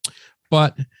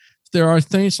 But there are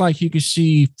things like you can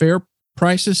see fare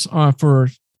prices for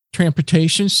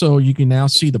transportation, so you can now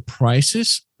see the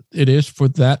prices it is for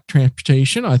that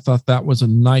transportation. I thought that was a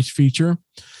nice feature.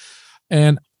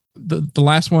 And the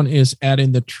last one is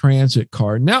adding the transit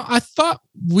card. Now, I thought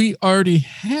we already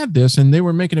had this and they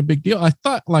were making a big deal. I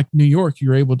thought like New York,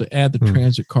 you're able to add the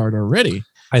transit card already.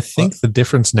 I think the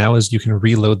difference now is you can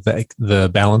reload the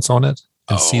balance on it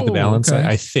and see the balance. Okay.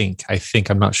 I think,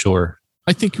 I'm not sure.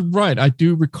 I think you're right. I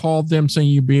do recall them saying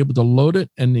you'd be able to load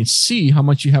it and then see how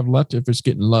much you have left if it's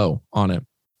getting low on it.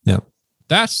 Yeah.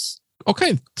 That's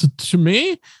okay. To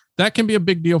me, that can be a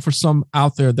big deal for some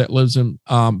out there that lives in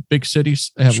big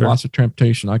cities that have lots of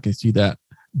transportation. I can see that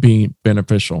being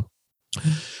beneficial.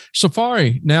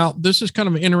 Safari. Now, this is kind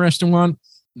of an interesting one.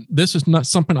 This is not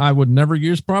something I would never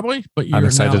use probably, but I'm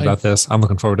excited about this. I'm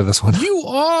looking forward to this one. You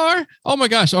are? Oh my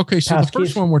gosh. Okay. So the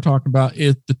first one we're talking about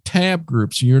is the tab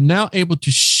groups. You're now able to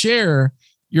share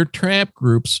your tab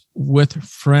groups with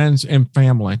friends and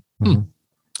family.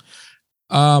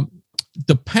 Mm-hmm.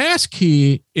 The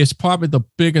passkey is probably the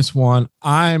biggest one.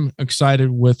 I'm excited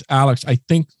with Alex. I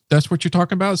think that's what you're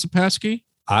talking about is the passkey.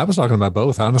 I was talking about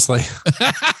both, honestly.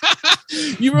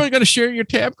 You really going to share your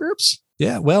tab groups?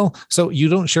 Yeah, well, so you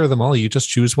don't share them all. You just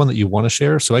choose one that you want to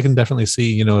share. So I can definitely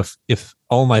see, if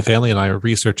all my family and I are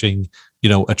researching,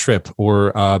 a trip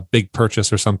or a big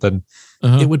purchase or something,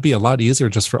 it would be a lot easier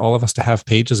just for all of us to have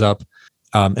pages up,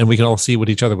 and we can all see what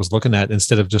each other was looking at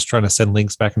instead of just trying to send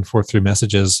links back and forth through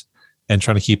messages and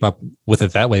trying to keep up with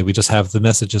it that way. We just have the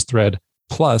messages thread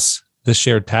plus this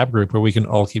shared tab group where we can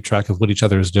all keep track of what each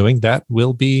other is doing. That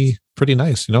will be pretty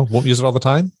nice. Won't use it all the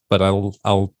time, but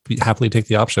I'll happily take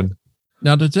the option.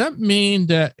 Now, does that mean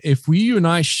that if you and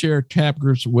I share tab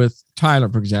groups with Tyler,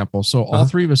 for example, so all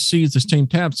three of us see the same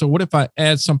tab. So what if I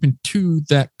add something to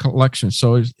that collection?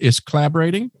 So it's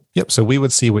collaborating? Yep. So we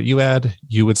would see what you add,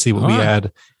 you would see what we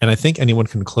add. And I think anyone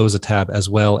can close a tab as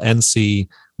well and see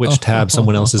which tab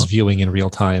someone else is viewing in real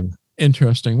time.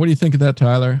 Interesting. What do you think of that,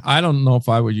 Tyler? I don't know if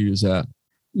I would use that.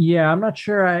 Yeah, I'm not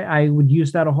sure I would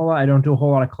use that a whole lot. I don't do a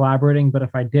whole lot of collaborating, but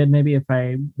if I did, maybe if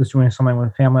I was doing something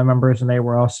with family members and they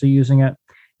were also using it,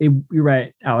 you're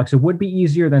right, Alex. It would be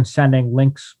easier than sending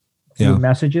links through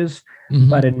messages. Mm-hmm.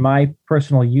 But in my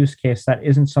personal use case, that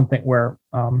isn't something where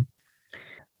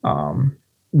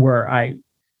I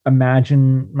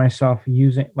imagine myself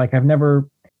using. Like I've never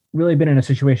really been in a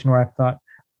situation where I've thought,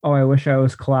 oh, I wish I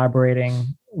was collaborating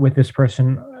with this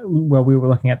person where we were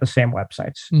looking at the same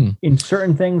websites. In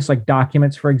certain things like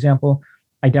documents, for example,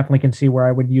 I definitely can see where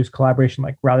I would use collaboration,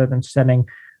 like rather than sending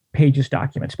pages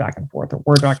documents back and forth or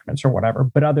Word documents or whatever.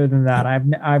 But other than that,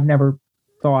 I've never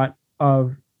thought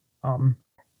of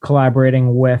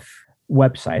collaborating with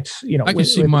websites. I can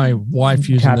see my wife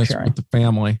using this with the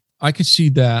family. I can see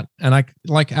that. And I,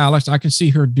 like Alex, I can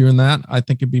see her doing that. I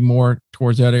think it'd be more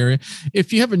towards that area.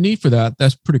 If you have a need for that,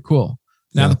 that's pretty cool.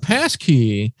 Now, the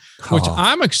passkey, which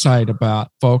I'm excited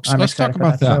about, folks, let's talk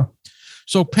about that.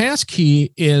 So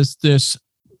passkey is this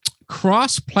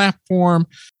cross-platform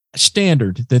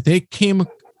standard that they came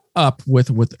up with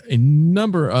a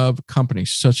number of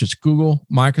companies such as Google,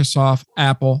 Microsoft,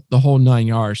 Apple, the whole 9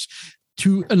 yards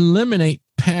to eliminate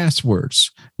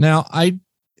passwords. Now,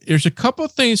 there's a couple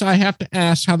of things I have to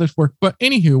ask how this works. But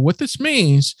anywho, what this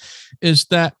means is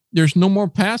that there's no more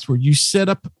password. You set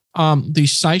up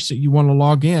these sites that you want to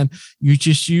log in. You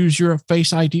just use your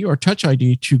Face ID or Touch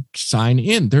ID to sign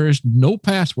in. There is no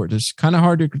password. It's kind of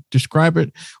hard to describe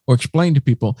it or explain to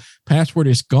people. Password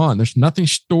is gone. There's nothing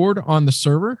stored on the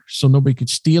server, so nobody could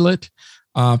steal it.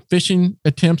 Phishing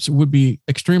attempts would be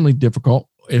extremely difficult,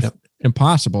 if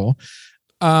impossible.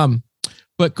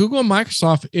 But Google and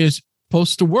Microsoft is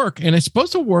supposed to work, and it's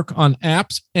supposed to work on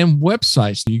apps and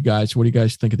websites. You guys, what do you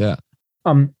guys think of that?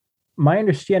 My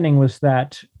understanding was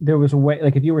that there was a way,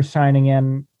 like if you were signing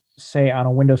in, say on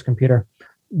a Windows computer,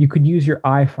 you could use your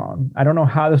iPhone. I don't know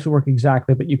how this would work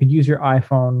exactly, but you could use your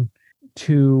iPhone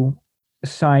to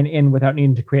sign in without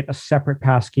needing to create a separate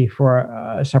passkey for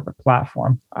a separate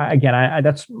platform.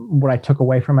 That's what I took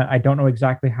away from it. I don't know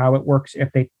exactly how it works.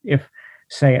 If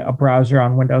say a browser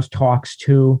on Windows talks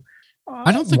to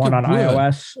I don't think one on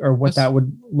iOS, or what that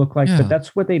would look like. Yeah. But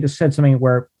that's what they just said, something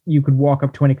where you could walk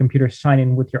up to any computer, sign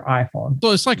in with your iPhone.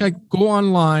 So it's like I go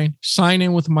online, sign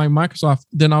in with my Microsoft,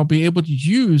 then I'll be able to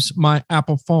use my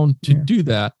Apple phone to do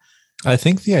that. I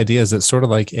think the idea is it's sort of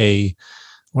like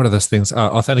one of those things,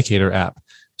 authenticator app.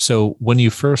 So when you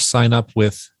first sign up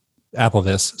with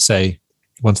AppleVis, say,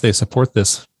 once they support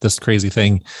this crazy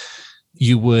thing,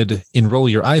 you would enroll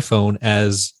your iPhone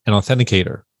as an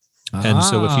authenticator. And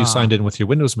so if you signed in with your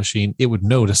Windows machine, it would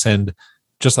know to send,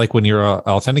 just like when your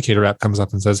authenticator app comes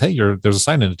up and says, hey, there's a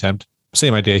sign-in attempt,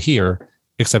 same idea here,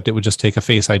 except it would just take a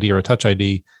Face ID or a Touch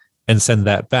ID and send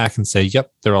that back and say,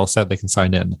 yep, they're all set, they can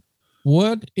sign in.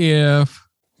 What if,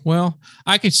 well,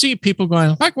 I could see people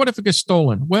going, like, what if it gets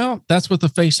stolen? Well, that's with the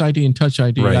Face ID and Touch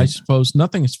ID. Right. I suppose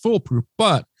nothing is foolproof,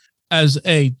 but as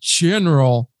a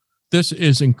general, this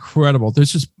is incredible.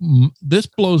 This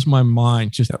blows my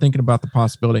mind just thinking about the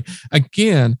possibility.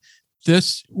 Again,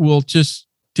 this will just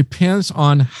depends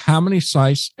on how many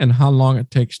sites and how long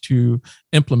it takes to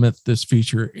implement this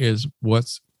feature is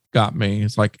what's got me.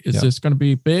 It's like, is this going to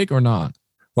be big or not?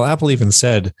 Well, Apple even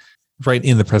said right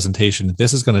in the presentation,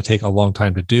 this is going to take a long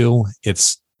time to do.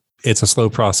 It's a slow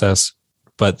process,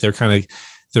 but they're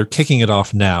kicking it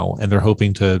off now, and they're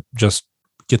hoping to just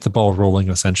get the ball rolling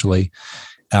essentially.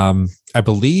 I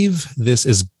believe this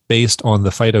is based on the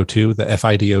FIDO2, the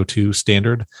FIDO2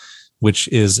 standard, which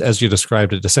is, as you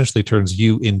described, it essentially turns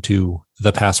you into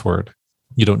the password.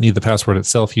 You don't need the password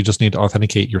itself. You just need to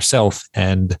authenticate yourself,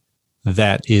 and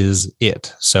that is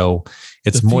it. So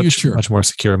it's much more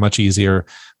secure, much easier,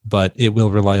 but it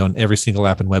will rely on every single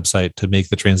app and website to make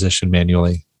the transition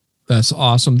manually. That's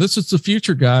awesome. This is the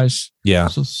future, guys. Yeah.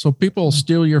 So people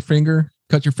steal your finger,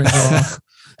 cut your finger off.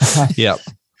 Yep.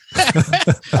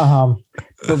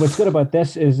 But what's good about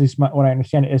this is what I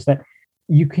understand is that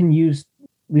you can use,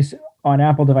 at least on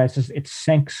Apple devices, it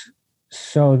syncs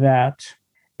so that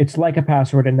it's like a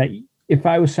password, and that if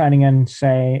I was signing in,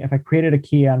 say, if I created a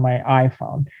key on my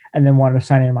iPhone and then wanted to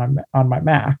sign in on my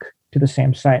Mac to the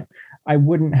same site, I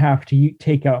wouldn't have to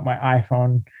take out my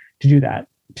iPhone to do that,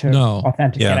 to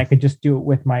authenticate. I could just do it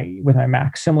with my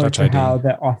Mac, similar to how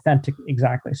the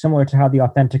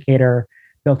authenticator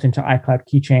built into iCloud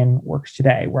Keychain works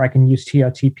today, where I can use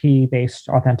TOTP-based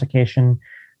authentication,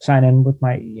 sign in with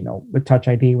my, with Touch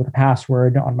ID with a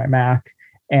password on my Mac,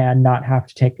 and not have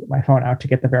to take my phone out to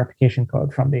get the verification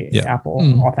code from the Apple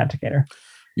authenticator.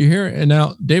 You hear it? And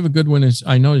now David Goodwin is,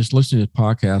 I know he's listening to the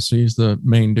podcast. So he's the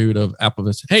main dude of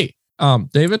AppleVis. Hey,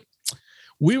 David,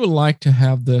 we would like to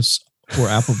have this for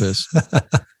AppleVis.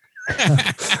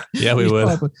 Yeah, we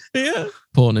would.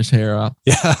 Pulling his hair out.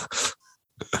 Yeah.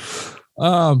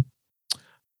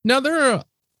 Now there are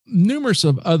numerous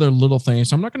of other little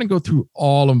things. I'm not going to go through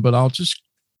all of them, but I'll just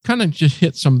kind of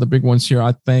hit some of the big ones here.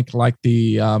 I think like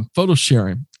the photo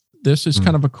sharing. This is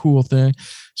kind of a cool thing.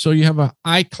 So you have an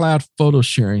iCloud photo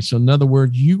sharing. So in other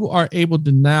words, you are able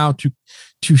to now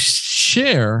to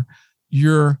share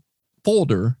your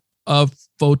folder of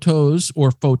photos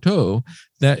or photo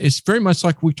that is very much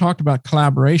like we talked about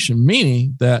collaboration,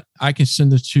 meaning that I can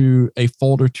send it to a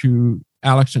folder to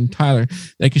Alex and Tyler.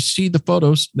 They can see the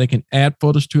photos, they can add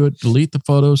photos to it, delete the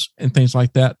photos, and things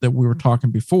like that we were talking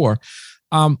before.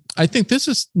 I think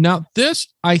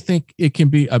I think it can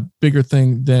be a bigger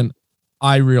thing than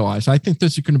I realize. I think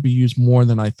this is going to be used more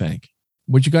than I think.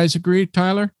 Would you guys agree,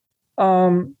 Tyler?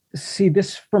 See,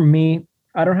 this for me,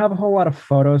 I don't have a whole lot of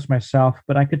photos myself,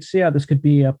 but I could see how this could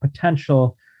be a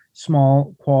potential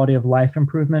small quality of life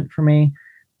improvement for me,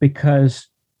 because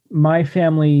my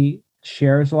family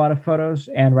shares a lot of photos,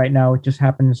 and right now it just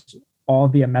happens all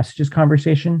via messages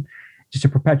conversation, just a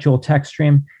perpetual text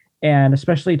stream. And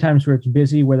especially times where it's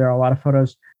busy, where there are a lot of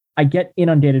photos, I get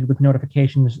inundated with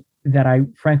notifications that I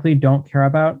frankly don't care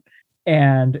about.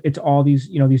 And it's all these,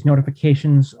 these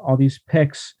notifications, all these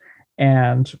pics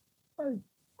and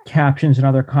captions and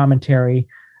other commentary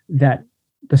that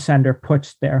the sender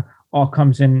puts there all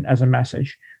comes in as a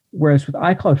message. Whereas with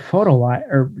iCloud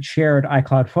or shared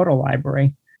iCloud photo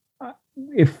library,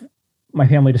 if my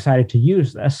family decided to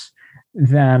use this,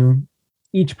 then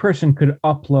each person could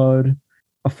upload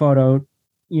a photo,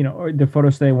 or the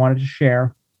photos they wanted to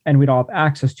share, and we'd all have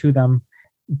access to them.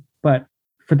 But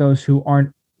for those who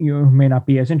aren't, who may not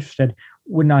be as interested,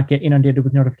 would not get inundated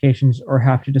with notifications or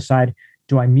have to decide,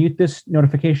 do I mute this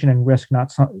notification and risk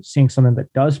not seeing something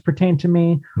that does pertain to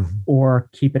me, or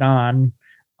keep it on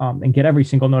and get every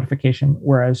single notification?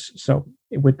 Whereas, so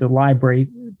with the library,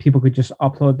 people could just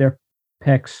upload their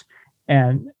pics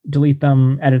and delete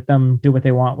them, edit them, do what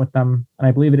they want with them. And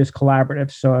I believe it is collaborative.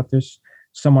 So if there's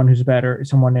someone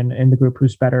in the group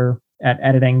who's better at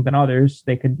editing than others,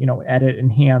 they could, edit,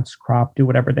 enhance, crop, do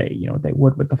whatever they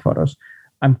would with the photos.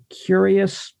 I'm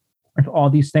curious if all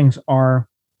these things are,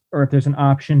 or if there's an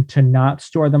option to not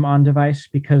store them on device,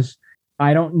 because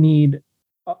I don't need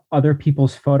other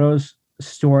people's photos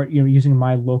stored, using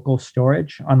my local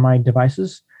storage on my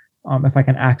devices. If I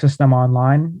can access them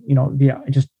online,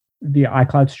 via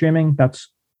iCloud streaming,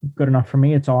 that's good enough for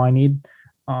me. It's all I need.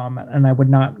 And I would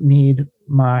not need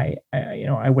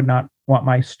I would not want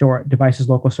my device's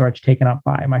local storage taken up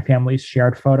by my family's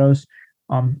shared photos.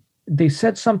 They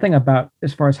said something about,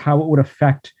 as far as how it would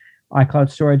affect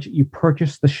iCloud storage, you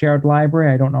purchase the shared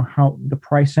library. I don't know how the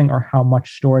pricing or how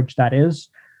much storage that is,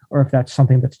 or if that's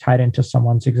something that's tied into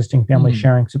someone's existing family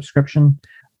sharing subscription.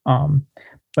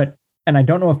 And I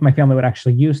don't know if my family would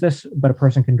actually use this, but a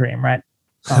person can dream, right?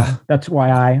 That's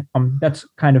why that's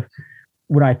kind of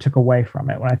what I took away from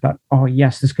it when I thought, oh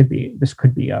yes, this could be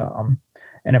an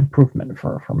improvement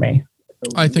for me.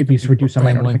 I think at least reduce some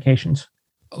of my notifications.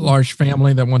 A large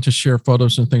family that want to share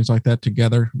photos and things like that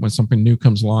together, when something new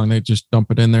comes along, they just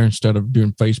dump it in there instead of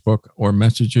doing Facebook or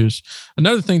messages.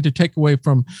 Another thing to take away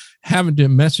from having to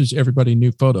message everybody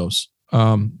new photos,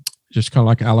 just kind of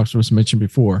like Alex was mentioned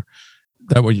before,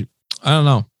 that way I don't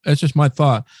know. That's just my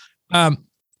thought.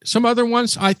 Some other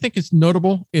ones I think it's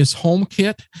notable is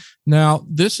HomeKit. Now,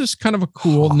 this is kind of a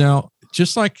cool. Now,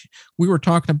 just like we were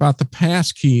talking about the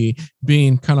passkey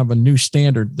being kind of a new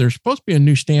standard, there's supposed to be a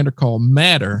new standard called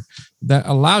Matter that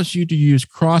allows you to use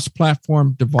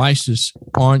cross-platform devices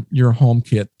on your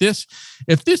HomeKit.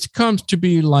 If this comes to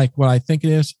be like what I think it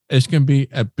is, it's going to be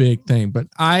a big thing. But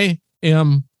I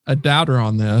am a doubter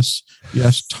on this.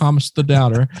 Yes, Thomas the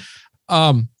Doubter.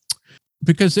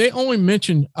 Because they only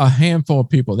mentioned a handful of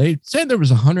people. They said there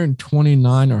was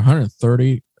 129 or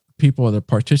 130 people that are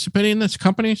participating in this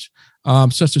companies,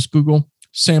 such as Google,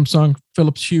 Samsung,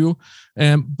 Philips Hue,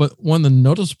 but one of the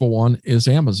noticeable one is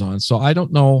Amazon. So I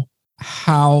don't know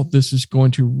how this is going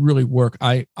to really work.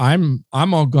 I'm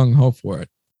all gung ho for it.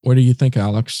 What do you think,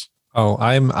 Alex? Oh,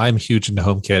 I'm huge into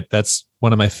HomeKit. That's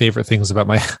one of my favorite things about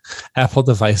my Apple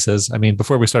devices. I mean,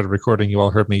 before we started recording, you all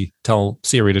heard me tell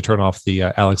Siri to turn off the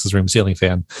Alex's room ceiling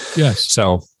fan. Yes.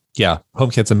 So yeah,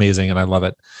 HomeKit's amazing and I love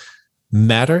it.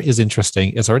 Matter is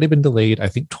interesting. It's already been delayed, I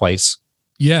think, twice.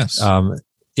 Yes.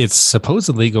 It's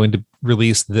supposedly going to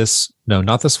release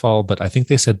not this fall, but I think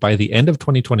they said by the end of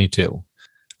 2022.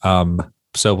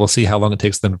 So we'll see how long it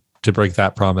takes them to break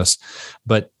that promise.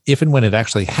 But if and when it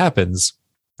actually happens,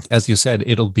 as you said,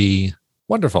 it'll be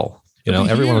wonderful.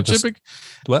 Everyone will just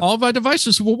all of our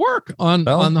devices will work on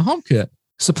the HomeKit.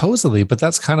 Supposedly, but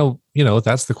that's kind of,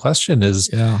 that's the question is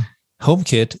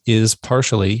HomeKit is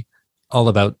partially all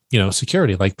about,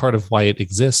 security. Like part of why it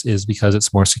exists is because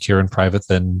it's more secure and private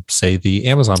than, say, the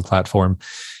Amazon platform.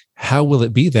 How will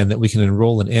it be then that we can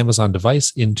enroll an Amazon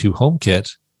device into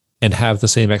HomeKit and have the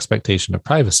same expectation of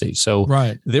privacy? So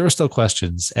there are still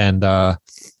questions. And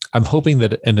I'm hoping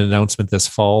that an announcement this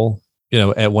fall,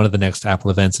 at one of the next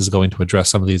Apple events is going to address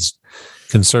some of these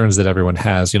concerns that everyone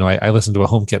has. I listen to a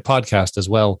HomeKit podcast as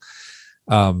well.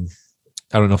 I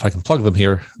don't know if I can plug them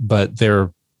here, but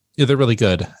they're really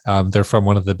good. They're from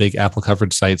one of the big Apple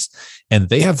coverage sites, and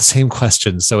they have the same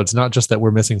questions. So it's not just that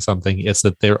we're missing something; it's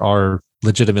that there are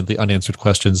legitimately unanswered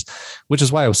questions, which is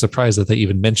why I was surprised that they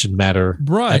even mentioned Matter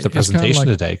at the presentation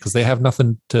today, because they have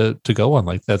nothing to go on.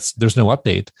 Like there's no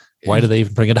update. Why do they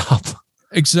even bring it up?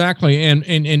 Exactly. And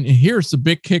here's the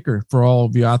big kicker for all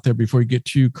of you out there before you get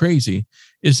too crazy,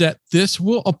 is that this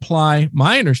will apply,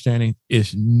 my understanding,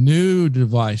 is new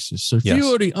devices. So if you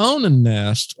already own a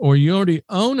Nest or you already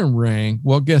own a Ring,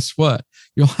 well, guess what?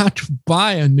 You'll have to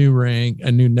buy a new Ring,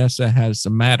 a new Nest that has the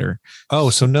Matter. Oh,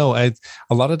 so no, a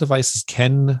lot of devices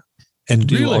can and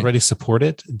do Really? already support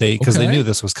it. Because they Okay. knew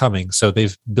this was coming, so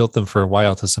they've built them for a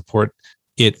while to support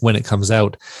it when it comes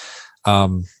out.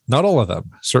 Not all of them,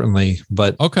 certainly,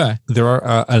 but Okay. there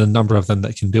are a number of them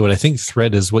that can do it. I think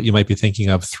Thread is what you might be thinking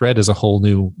of. Thread is a whole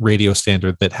new radio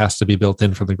standard that has to be built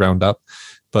in from the ground up,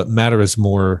 but Matter is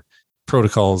more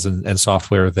protocols and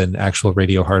software than actual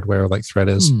radio hardware like Thread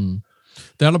is.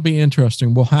 That'll be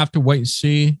interesting. We'll have to wait and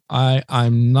see.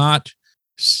 I'm not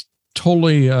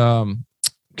totally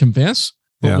convinced,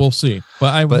 but Yeah. we'll see.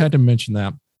 But I had to mention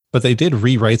that. But they did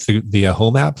rewrite the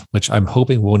Home app, which I'm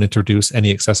hoping won't introduce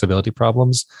any accessibility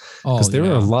problems, because there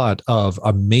are a lot of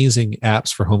amazing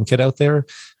apps for HomeKit out there.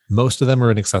 Most of them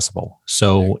are inaccessible.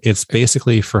 So it's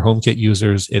basically for HomeKit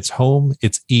users, it's Home,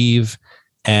 it's Eve,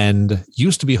 and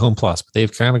used to be Home Plus, but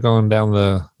they've kind of gone down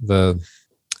the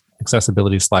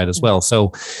accessibility slide as well.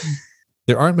 So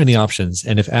there aren't many options.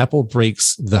 And if Apple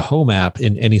breaks the Home app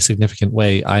in any significant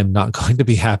way, I'm not going to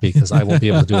be happy because I won't be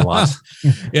able to do a lot.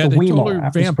 Yeah, the they Wemo totally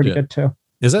app is vamped pretty it. good too.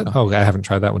 Is it? Oh, I haven't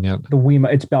tried that one yet. The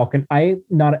Wemo, it's Belkin. I'm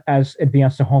not as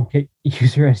advanced a HomeKit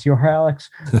user as you are,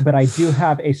 Alex, but I do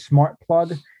have a smart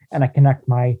plug, and I connect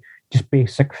my just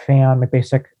basic fan, my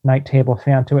basic night table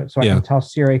fan to it, so I can tell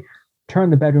Siri,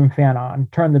 turn the bedroom fan on,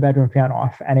 turn the bedroom fan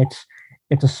off, and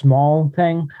it's a small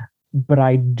thing, but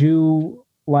I do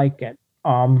like it.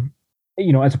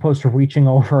 As opposed to reaching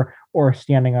over or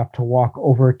standing up to walk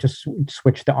over to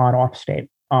switch the on-off state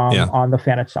on the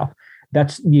fan itself.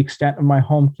 That's the extent of my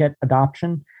HomeKit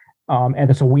adoption. And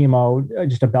it's a Wemo,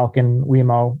 just a Belkin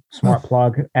Wemo smart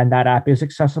plug, and that app is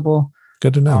accessible.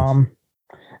 Good to know.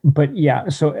 But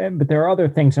there are other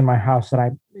things in my house that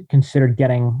I considered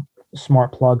getting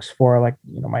smart plugs for, like,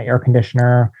 my air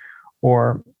conditioner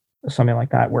or something like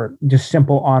that, where just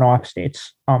simple on-off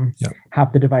states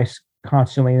have the device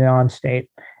constantly in the on state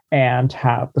and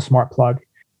have the smart plug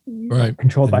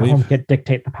controlled by HomeKit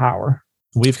dictate the power.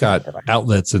 We've got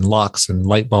outlets and locks and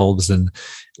light bulbs and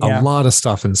a lot of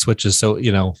stuff and switches. So,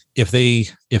 if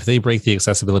they break the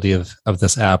accessibility of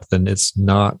this app, then it's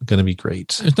not going to be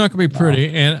great. It's not going to be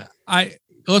pretty. And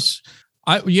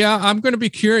I'm going to be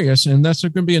curious, and that's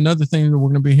going to be another thing that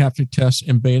we're going to have to test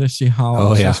in beta, see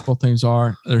how accessible things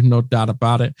are. There's no doubt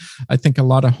about it. I think a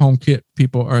lot of HomeKit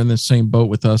people are in the same boat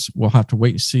with us. We'll have to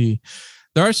wait and see.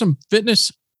 There are some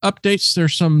fitness updates.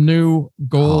 There's some new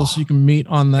goals you can meet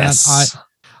on that. Yes.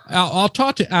 I'll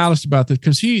talk to Alice about this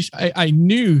because I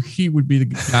knew he would be the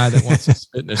guy that wants this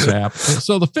fitness app.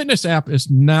 So the fitness app is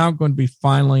now going to be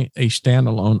finally a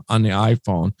standalone on the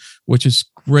iPhone, which is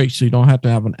great. So you don't have to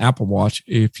have an Apple Watch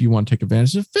if you want to take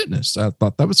advantage of fitness. I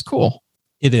thought that was cool.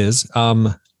 It is.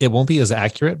 It won't be as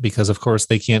accurate because, of course,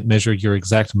 they can't measure your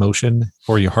exact motion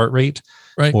or your heart rate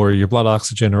or your blood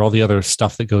oxygen or all the other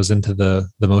stuff that goes into the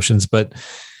motions. But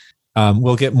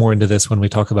we'll get more into this when we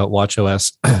talk about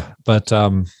watchOS. But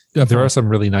there are some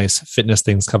really nice fitness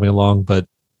things coming along. But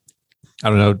I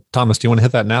don't know, Thomas, do you want to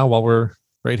hit that now while we're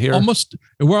right here?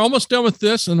 We're almost done with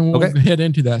this, and we'll head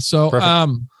into that. So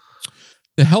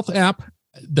the health app,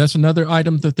 that's another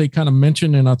item that they kind of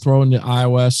mentioned, and I'll throw into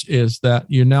iOS, is that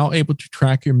you're now able to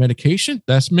track your medication.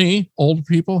 That's me. Older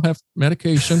people have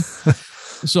medication.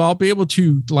 So I'll be able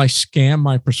to scan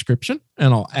my prescription,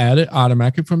 and I'll add it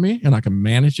automatically for me, and I can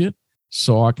manage it.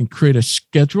 So I can create a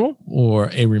schedule or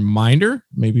a reminder,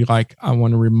 maybe I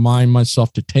want to remind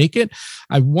myself to take it.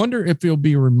 I wonder if it'll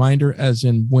be a reminder as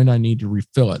in when I need to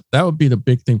refill it. That would be the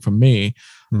big thing for me.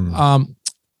 And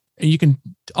you can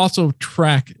also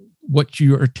track what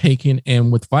you are taking and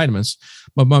with vitamins.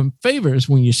 But my favorite is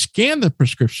when you scan the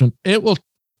prescription, it will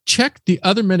check the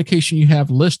other medication you have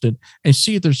listed and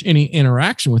see if there's any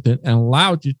interaction with it and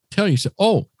allow it to tell you,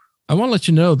 I want to let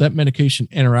you know that medication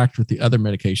interacts with the other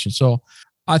medication. So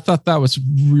I thought that was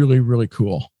really, really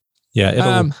cool.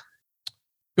 Yeah.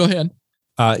 Go ahead.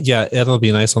 It'll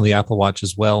be nice on the Apple Watch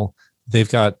as well. They've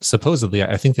got, supposedly,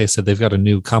 I think they said they've got a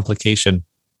new complication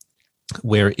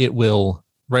where it will,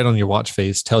 right on your watch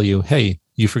face, tell you, hey,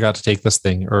 you forgot to take this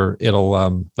thing, or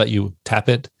it'll let you tap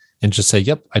it and just say,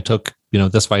 yep, I took,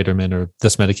 this vitamin or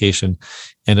this medication,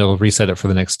 and it'll reset it for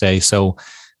the next day. So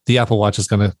the Apple Watch is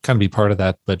going to kind of be part of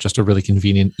that, but just a really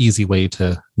convenient, easy way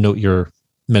to note your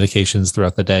medications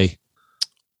throughout the day.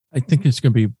 I think it's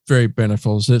going to be very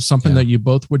beneficial. Is it something that you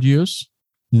both would use?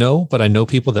 No, but I know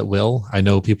people that will. I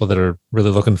know people that are really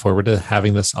looking forward to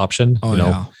having this option.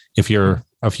 If you're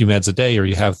a few meds a day or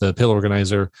you have the pill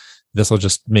organizer, this will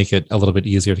just make it a little bit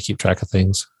easier to keep track of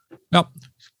things. Yep.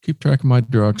 Keep track of my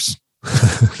drugs.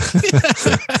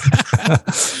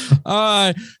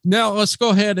 Now let's go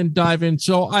ahead and dive in.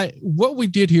 So what we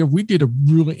did here, we did a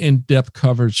really in-depth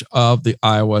coverage of the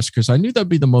iOS because I knew that'd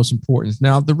be the most important.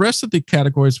 Now the rest of the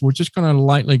categories, we're just going to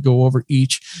lightly go over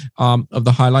each of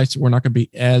the highlights. We're not going to be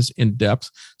as in-depth.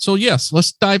 So yes,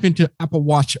 let's dive into Apple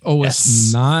Watch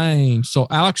OS 9. So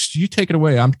Alex, you take it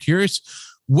away. I'm curious,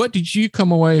 what did you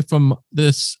come away from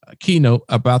this keynote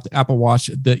about the Apple Watch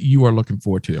that you are looking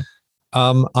forward to?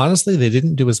 Honestly, they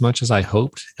didn't do as much as I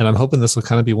hoped. And I'm hoping this will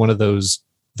kind of be one of those,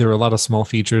 there are a lot of small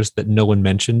features that no one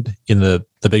mentioned in the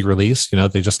big release.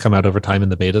 They just come out over time in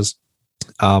the betas.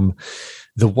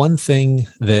 The one thing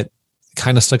that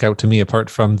kind of stuck out to me, apart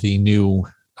from the new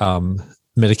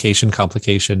medication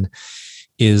complication,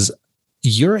 is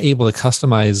you're able to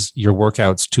customize your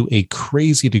workouts to a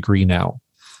crazy degree now.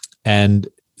 And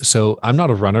so I'm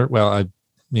not a runner. Well,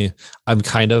 I'm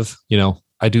kind of,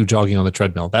 I do jogging on the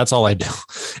treadmill. That's all I do.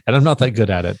 And I'm not that good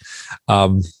at it.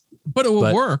 But it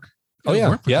will work.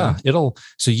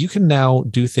 So you can now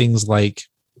do things like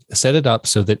set it up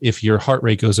so that if your heart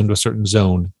rate goes into a certain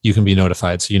zone, you can be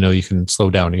notified. So, you can slow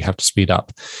down, you have to speed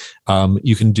up.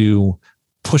 You can do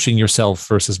pushing yourself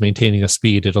versus maintaining a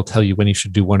speed. It'll tell you when you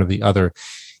should do one or the other.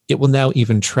 It will now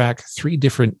even track 3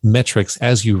 different metrics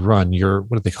as you run. Your,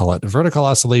 what do they call it? Vertical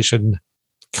oscillation,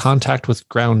 contact with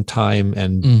ground time,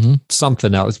 and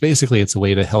something else. Basically, it's a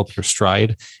way to help your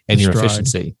stride and your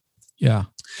efficiency. Yeah.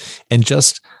 And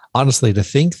just honestly, to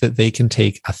think that they can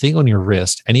take a thing on your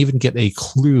wrist and even get a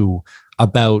clue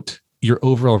about your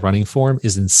overall running form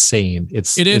is insane.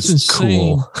 It's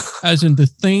insane, cool. As in the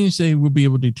things they will be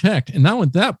able to detect. And not only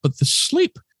that, but the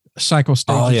sleep cycle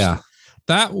stages. Oh, yeah.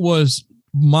 That was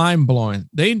mind-blowing.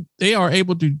 They are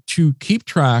able to keep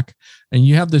track, and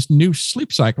you have this new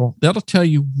sleep cycle that'll tell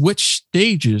you which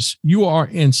stages you are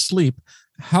in sleep,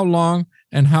 how long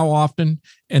and how often,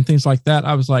 and things like that.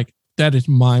 I was like, that is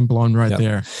mind-blowing right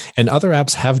there. And other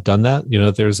apps have done that.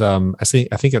 There's I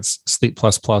think it's Sleep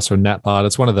Plus Plus or Natbot.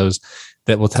 It's one of those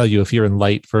that will tell you if you're in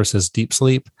light versus deep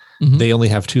sleep. They only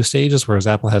have 2 stages, whereas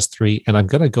Apple has 3. And I'm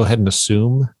going to go ahead and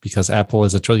assume, because Apple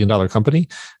is a $1 trillion company,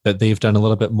 that they've done a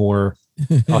little bit more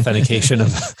authentication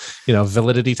of,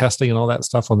 validity testing and all that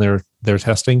stuff on their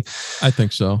testing. I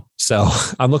think so. So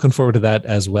I'm looking forward to that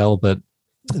as well. But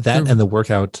that and the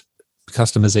workout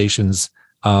customizations,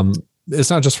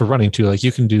 it's not just for running too. Like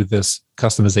you can do this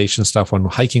customization stuff on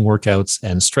hiking workouts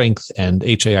and strength and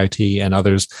HIIT and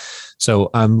others. So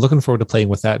I'm looking forward to playing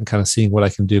with that and kind of seeing what I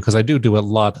can do, because I do a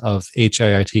lot of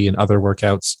HIIT and other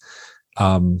workouts,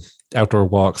 outdoor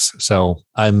walks. So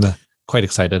I'm quite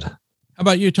excited. How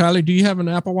about you, Tyler? Do you have an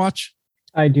Apple Watch?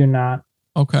 I do not.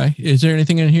 Okay. Is there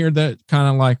anything in here that kind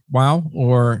of like, wow,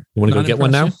 or you want to go get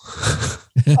one now?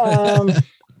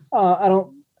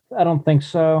 I don't think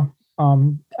so.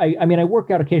 I mean, I work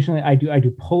out occasionally. I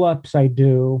do pull-ups. I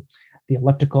do the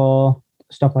elliptical,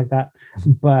 stuff like that,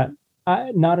 but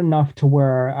not enough to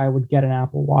where I would get an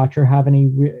Apple Watch or have have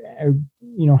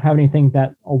anything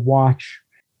that a watch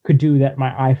could do that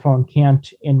my iPhone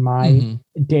can't in my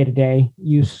day-to-day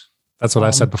use. That's what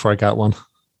I said before I got one.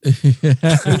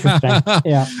 Interesting.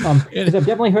 Yeah. Because I've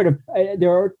definitely heard of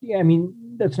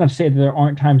that's not to say that there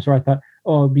aren't times where I thought,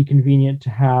 oh, it'd be convenient to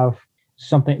have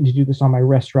something to do this on my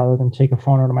wrist rather than take a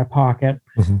phone out of my pocket,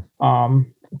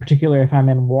 particularly if I'm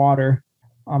in water.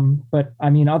 But I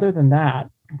mean, other than that,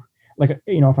 like,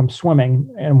 if I'm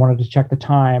swimming and wanted to check the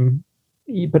time,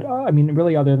 but I mean,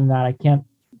 really, other than that, I can't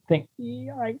think.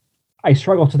 I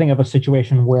struggle to think of a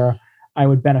situation where I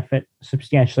would benefit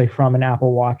substantially from an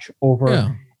Apple Watch over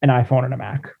an iPhone and a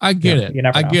Mac. I get it.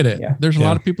 I get it. Yeah. There's a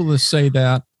lot of people that say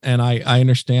that, and I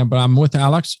understand, but I'm with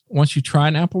Alex. Once you try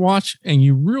an Apple Watch and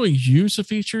you really use the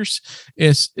features,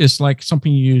 it's like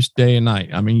something you use day and night.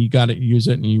 I mean, you got to use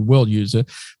it and you will use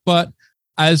it. But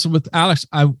as with Alex,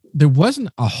 there wasn't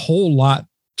a whole lot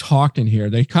talked in here.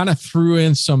 They kind of threw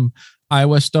in some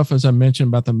iOS stuff, as I mentioned,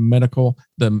 about the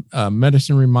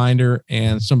medicine reminder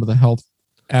and some of the health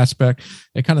aspect.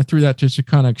 They kind of threw that just to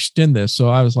kind of extend this. So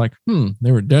I was like,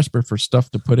 they were desperate for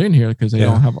stuff to put in here because they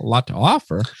don't have a lot to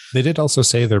offer. They did also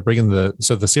say they're bringing the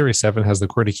Series 7 has the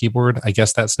QWERTY keyboard. I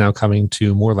guess that's now coming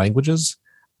to more languages.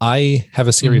 I have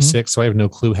a Series 6, so I have no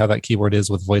clue how that keyboard is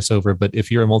with VoiceOver. But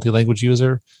if you're a multi-language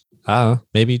user,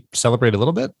 maybe celebrate a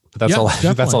little bit. But that's all.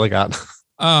 That's all I got.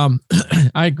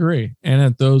 I agree.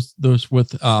 And those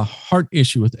with heart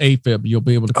issue with AFib, you'll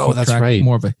be able to keep track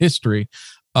more of a history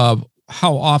of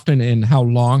how often and how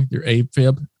long their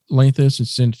AFib length is and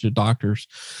send it to doctors.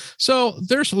 So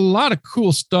there's a lot of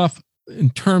cool stuff in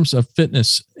terms of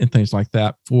fitness and things like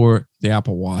that for the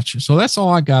Apple Watch. So that's all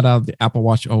I got out of the Apple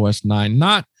Watch OS 9.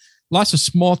 Not lots of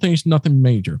small things, nothing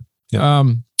major. Yeah.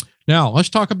 Now let's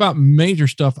talk about major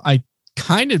stuff. I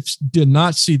kind of did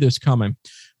not see this coming.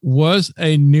 Was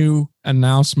a new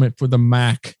announcement for the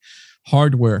Mac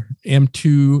hardware.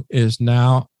 M2 is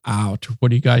now out. What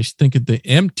do you guys think of the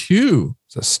M2?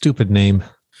 It's a stupid name.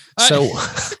 So,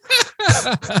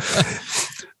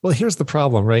 well, here's the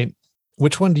problem, right?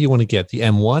 Which one do you want to get? The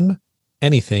M1,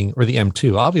 anything, or the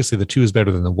M2? Obviously, the 2 is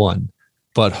better than the 1.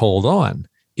 But hold on.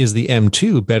 Is the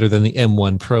M2 better than the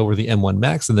M1 Pro or the M1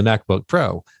 Max and the MacBook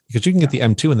Pro? Because you can get the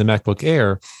M2 and the MacBook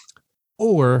Air,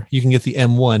 or you can get the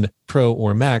M1 Pro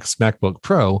or Max MacBook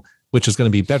Pro, which is going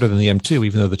to be better than the M2,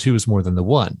 even though the 2 is more than the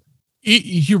 1.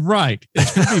 You're right.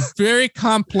 It's going to be very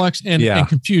complex and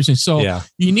confusing. So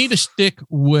you need to stick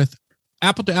with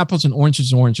apple to apples and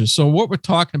oranges to oranges. So what we're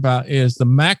talking about is the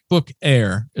MacBook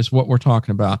Air is what we're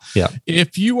talking about. Yeah.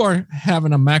 If you are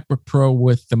having a MacBook Pro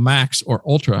with the Max or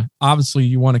Ultra, obviously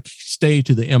you want to stay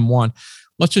to the M1.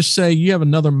 Let's just say you have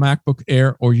another MacBook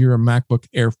Air or you're a MacBook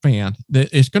Air fan.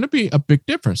 It's going to be a big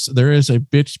difference. There is a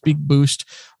big boost.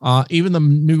 Even the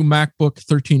new MacBook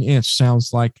 13-inch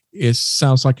sounds like it's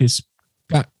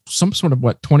got some sort of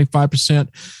 25%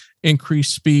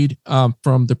 increased speed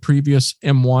from the previous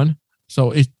M1.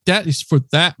 So that is for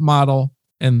that model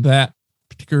and that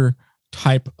particular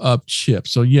type of chip.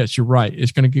 So yes, you're right.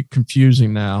 It's going to get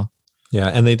confusing now. Yeah,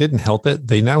 and they didn't help it.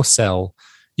 They now sell.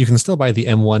 You can still buy the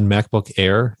M1 MacBook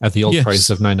Air at the old price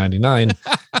of $999.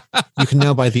 You can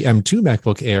now buy the M2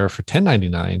 MacBook Air for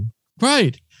 $1099.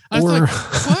 Right. Or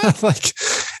like,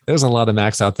 there's a lot of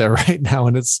Macs out there right now,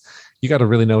 and you got to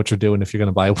really know what you're doing if you're going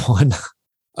to buy one.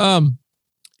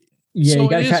 Yeah,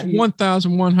 so it is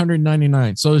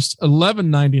 $1,199. So it's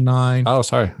 $1,199. Oh,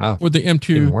 sorry. Oh, for the M2,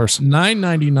 even worse.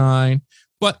 $999.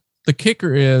 But the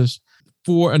kicker is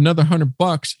for another $100,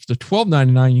 the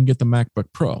 $1,299, you can get the MacBook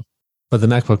Pro. But the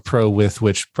MacBook Pro with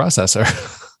which processor?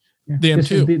 The M2.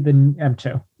 This is the M2.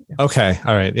 Yeah. Okay.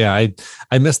 All right. Yeah,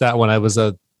 I missed that one. I was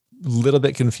a little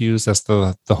bit confused as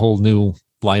to the whole new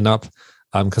lineup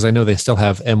because I know they still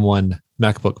have M1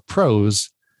 MacBook Pros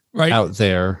out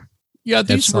there. Yeah,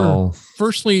 these were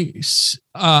firstly,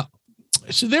 so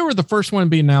they were the first one to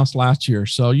be announced last year.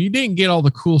 So you didn't get all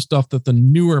the cool stuff that the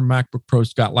newer MacBook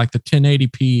Pros got, like the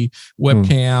 1080p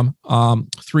webcam,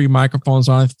 3 microphones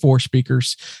on it, 4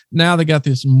 speakers. Now they got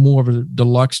this more of a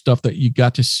deluxe stuff that you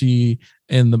got to see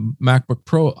in the MacBook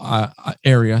Pro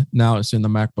area. Now it's in the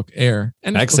MacBook Air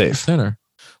and MagSafe Center.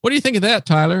 What do you think of that,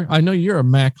 Tyler? I know you're a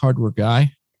Mac hardware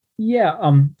guy. Yeah,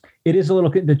 it is a little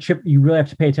the chip. You really have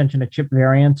to pay attention to chip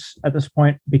variants at this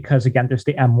point because again, there's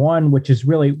the M1, which is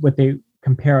really what they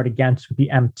compare it against with the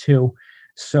M2.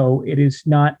 So it is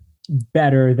not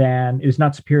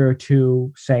superior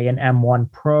to say an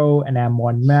M1 Pro, an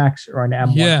M1 Max, or an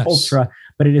M1 Ultra,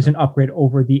 but it is an upgrade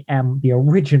over the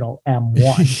original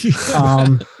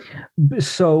M1.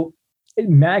 So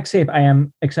MagSafe, I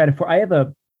am excited for. I have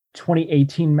a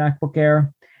 2018 MacBook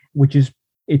Air, which is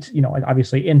it's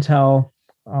obviously Intel,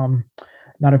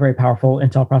 not a very powerful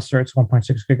Intel processor. It's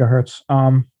 1.6 gigahertz,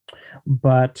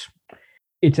 but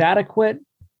it's adequate,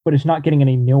 but it's not getting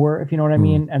any newer, if you know what I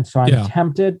mean. And so I'm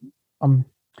tempted.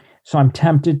 So I'm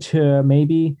tempted to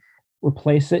maybe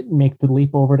replace it, make the leap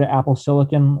over to Apple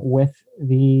Silicon with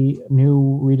the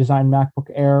new redesigned MacBook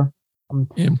Air.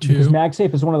 M2. Because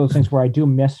MagSafe is one of those things where I do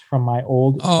miss from my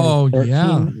old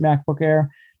 2013 MacBook Air.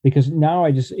 Because now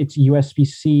it's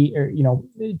USB-C or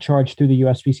charged through the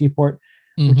USB-C port,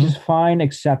 which is fine,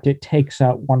 except it takes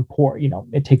out one port.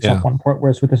 It takes out one port.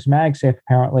 Whereas with this MagSafe,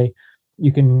 apparently,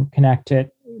 you can connect it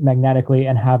magnetically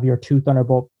and have your 2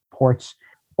 Thunderbolt ports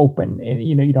open. And,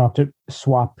 you don't have to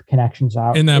swap connections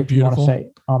out. Isn't that beautiful?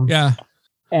 And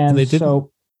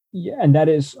and that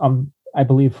is I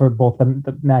believe for both the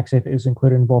MagSafe is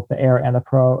included in both the Air and the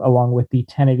Pro, along with the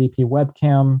 1080p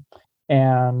webcam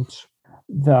and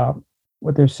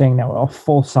what they're saying now, a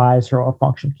full size or a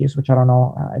function keys, which I don't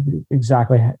know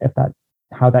exactly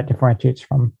how that differentiates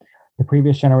from the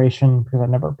previous generation, because I've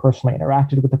never personally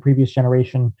interacted with the previous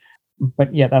generation.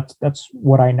 But yeah, that's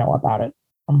what I know about it.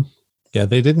 Yeah,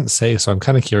 they didn't say, so I'm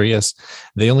kind of curious.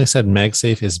 They only said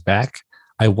MagSafe is back.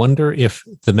 I wonder if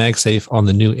the MagSafe on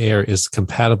the new Air is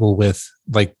compatible with,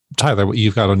 like, Tyler, what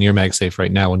you've got on your MagSafe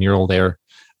right now on your old Air.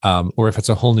 Or if it's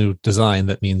a whole new design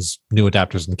that means new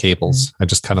adapters and cables. I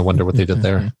just kind of wonder what they did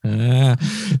there.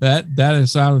 That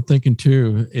is what I'm thinking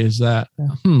too, is that,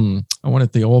 I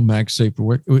wanted the old MagSafe to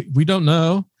work. We don't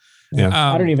know.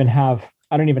 Yeah. I don't even have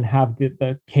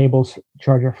the cables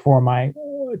charger for my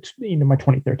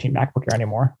 2013 MacBook Air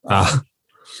anymore.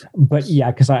 But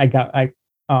yeah, because I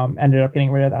ended up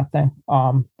getting rid of that thing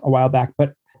a while back.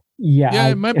 But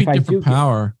it might be different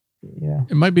power. Yeah,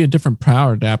 it might be a different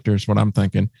power adapter is what I'm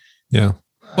thinking. Yeah.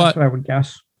 That's what I would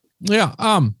guess. Yeah.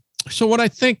 So what I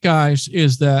think, guys,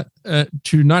 is that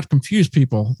to not confuse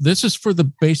people, this is for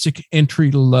the basic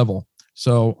entry level.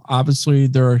 So obviously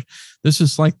this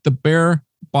is like the bare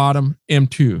bottom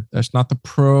M2. That's not the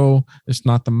Pro. It's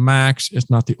not the Max. It's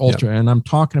not the Ultra. Yep. And I'm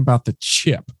talking about the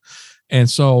chip. And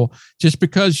so just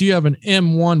because you have an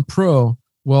M1 Pro,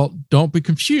 well, don't be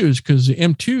confused, because the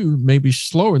M2 may be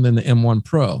slower than the M1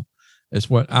 Pro, is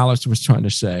what Alice was trying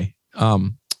to say.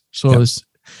 It's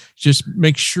just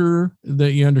make sure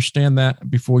that you understand that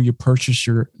before you purchase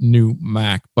your new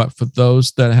Mac. But for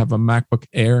those that have a MacBook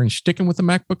Air and sticking with the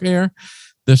MacBook Air,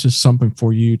 this is something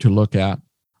for you to look at.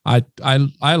 I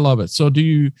love it. So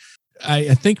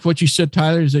I think what you said,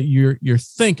 Tyler, is that you're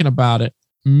thinking about it,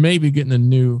 maybe getting a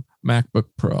new MacBook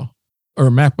Pro or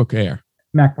MacBook Air.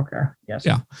 MacBook Air, yes.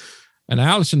 Yeah. And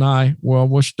Alice and I, well,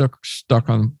 we're stuck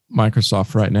on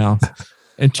Microsoft right now.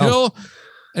 Until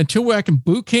I can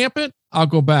boot camp it, I'll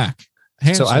go back.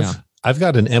 Hands down. I've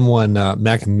got an M1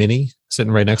 Mac Mini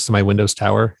sitting right next to my Windows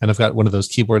tower, and I've got one of those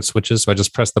keyboard switches. So I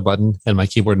just press the button, and my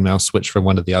keyboard and mouse switch from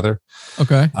one to the other.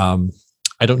 Okay.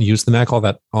 I don't use the Mac all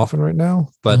that often right now,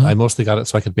 but I mostly got it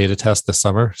so I could beta test this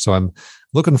summer. So I'm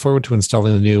looking forward to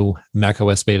installing the new Mac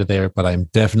OS beta there, but I'm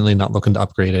definitely not looking to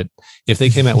upgrade it. If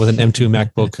they came out with an M2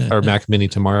 MacBook or Mac Mini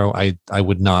tomorrow, I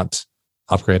would not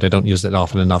upgrade. I don't use it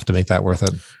often enough to make that worth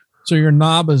it. So your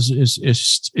knob is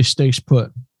stays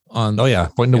put on. Oh yeah,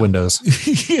 pointing to Windows.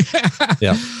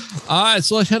 Yeah. All right,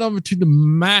 so let's head over to the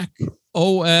Mac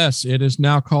OS. It is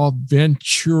now called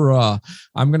Ventura.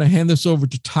 I'm going to hand this over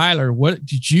to Tyler. What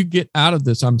did you get out of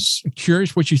this? I'm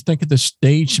curious what you think of the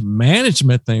stage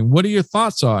management thing. What are your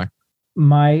thoughts are?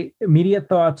 My immediate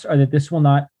thoughts are that this will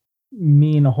not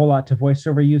mean a whole lot to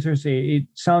voiceover users. It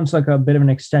sounds like a bit of an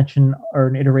extension or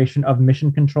an iteration of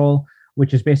Mission Control,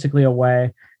 which is basically a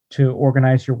way to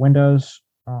organize your windows.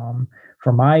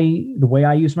 For the way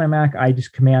I use my Mac, I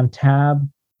just Command Tab.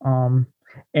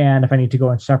 And if I need to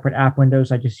go in separate app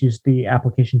windows, I just use the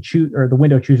application or the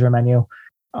window chooser menu.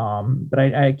 But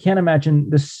I can't imagine,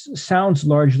 this sounds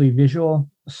largely visual,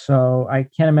 so I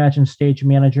can't imagine Stage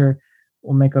Manager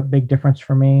will make a big difference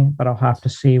for me, but I'll have to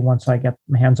see once I get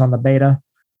my hands on the beta.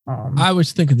 I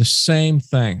was thinking the same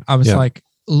thing. I was like,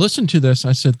 listen to this.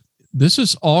 I said, this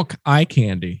is all eye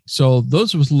candy. So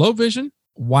those with low vision,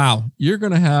 wow, you're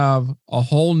going to have a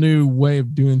whole new way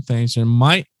of doing things, and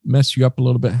might mess you up a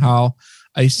little bit. How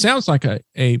it sounds like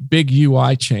a big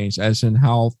UI change, as in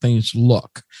how things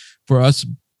look. For us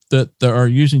that are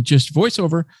using just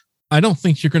VoiceOver, I don't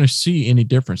think you're going to see any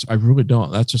difference. I really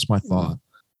don't. That's just my thought.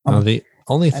 The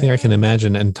only thing I can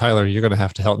imagine, and Tyler, you're going to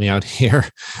have to help me out here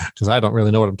because I don't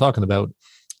really know what I'm talking about.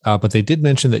 But they did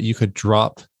mention that you could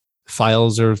drop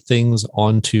files or things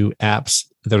onto apps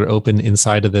that are open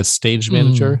inside of this Stage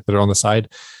Manager that are on the side.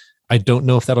 I don't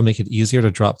know if that'll make it easier to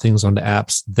drop things onto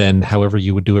apps than however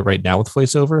you would do it right now with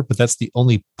VoiceOver, but that's the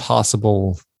only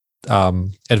possible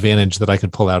advantage that I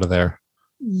could pull out of there.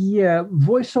 Yeah,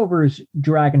 VoiceOver's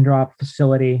drag and drop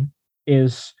facility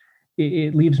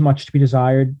it leaves much to be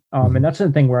desired. And that's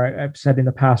the thing where I've said in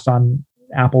the past on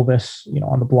Apple this,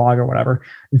 on the blog or whatever,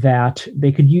 that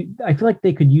they could use, I feel like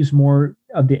they could use more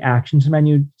of the actions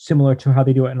menu, similar to how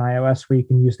they do it in iOS, where you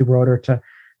can use the rotor to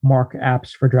mark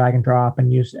apps for drag and drop,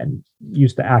 and use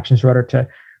the actions rotor to,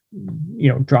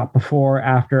 drop before,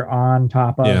 after, on,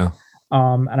 top of. Yeah.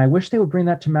 And I wish they would bring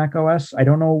that to Mac OS. I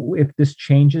don't know if this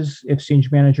changes, if Stage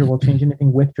Manager will change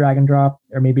anything with drag and drop,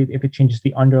 or maybe if it changes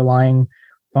the underlying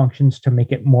functions to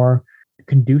make it more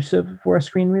conducive for a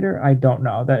screen reader. I don't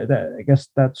know. That I guess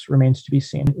that remains to be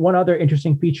seen. One other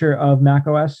interesting feature of Mac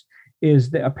OS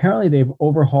is that apparently they've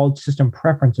overhauled system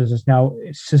preferences. It's now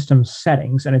system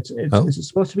settings, and it's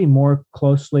supposed to be more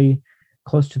close to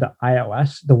the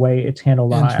iOS, the way it's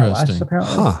handled on iOS.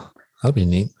 Apparently, that'd be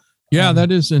neat. Yeah,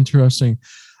 that is interesting.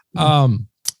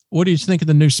 What do you think of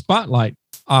the new Spotlight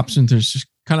options? There's just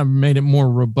kind of made it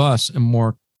more robust and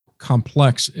more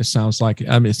complex. It sounds like.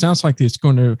 I mean, it sounds like it's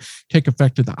going to take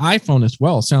effect to the iPhone as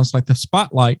well. It sounds like the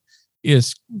Spotlight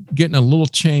is getting a little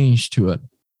change to it.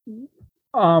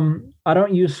 I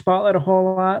don't use Spotlight a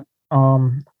whole lot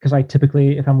because I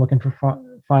typically, if I'm looking for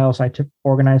files, I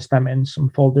organize them in some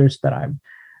folders that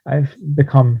I've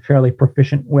become fairly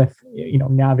proficient with,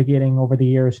 navigating over the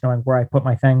years, knowing where I put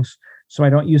my things. So I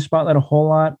don't use Spotlight a whole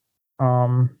lot.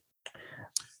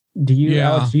 Do you,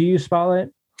 Alex, do you use Spotlight?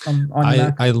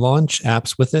 I launch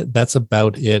apps with it. That's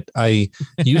about it. I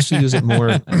used to use it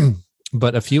more,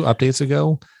 but a few updates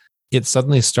ago, it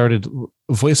suddenly started.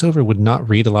 VoiceOver would not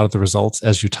read a lot of the results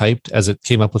as you typed, as it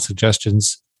came up with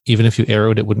suggestions. Even if you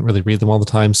arrowed, it wouldn't really read them all the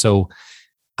time. So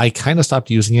I kind of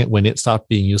stopped using it when it stopped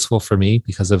being useful for me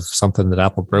because of something that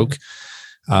Apple broke.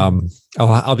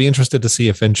 I'll be interested to see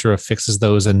if Ventura fixes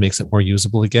those and makes it more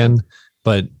usable again.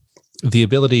 But the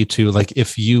ability to, like,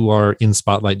 if you are in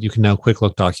Spotlight, you can now quick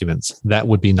look documents. That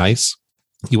would be nice.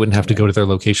 You wouldn't have to go to their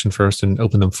location first and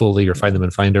open them fully or find them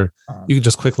in Finder. You can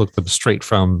just quick look them straight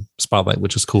from Spotlight,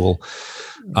 which is cool.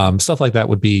 Stuff like that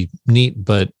would be neat,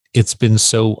 but it's been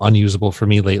so unusable for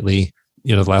me lately,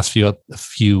 the last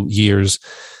few years,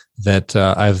 that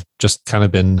I've just kind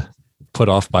of been put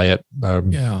off by it.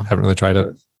 Haven't really tried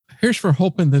it. Here's for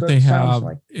hoping that they have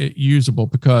it usable,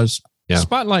 because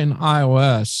Spotlight in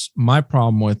iOS, my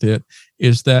problem with it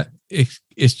is that it's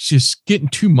just getting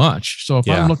too much. So if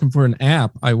I'm looking for an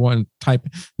app, I want to type.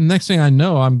 The next thing I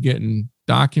know, I'm getting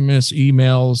documents,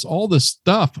 emails, all this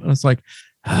stuff. And it's like,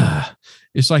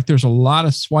 it's like there's a lot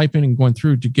of swiping and going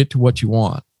through to get to what you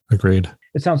want. Agreed.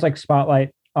 It sounds like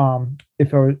Spotlight,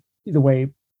 if the way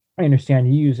I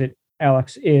understand you use it,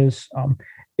 Alex, is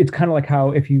it's kind of like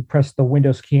how if you press the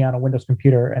Windows key on a Windows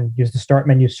computer and use the start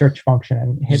menu search function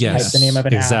and type the name of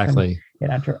an app and hit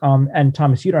enter. And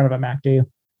Thomas, you don't have a Mac, do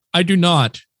you? I do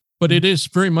not, but it is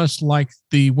very much like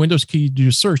the Windows key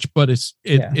to search, but it's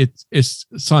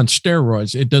on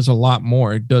steroids. It does a lot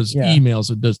more. It does emails,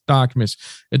 it does documents,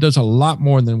 it does a lot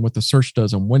more than what the search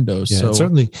does on Windows. Yeah, so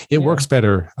certainly it works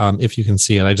better if you can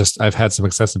see it. I've had some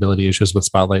accessibility issues with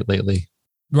Spotlight lately.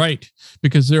 Right.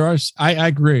 Because I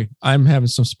agree. I'm having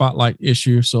some Spotlight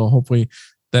issues. So hopefully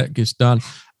that gets done.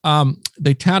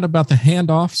 They tout about the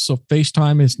handoff. So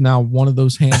FaceTime is now one of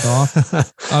those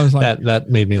handoff. I was like, that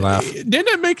made me laugh. Didn't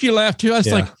it make you laugh too? I was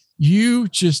like, you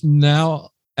just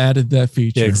now added that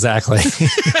feature. Yeah, exactly.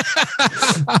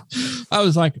 I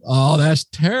was like, oh, that's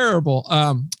terrible.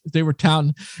 They were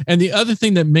touting. And the other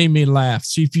thing that made me laugh,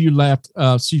 see if you laughed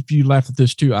at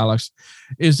this too, Alex,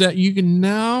 is that you can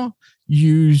now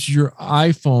use your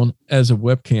iPhone as a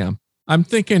webcam. I'm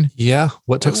thinking,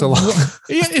 what took so long?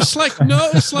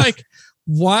 It's like,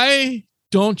 why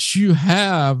don't you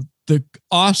have the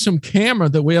awesome camera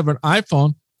that we have an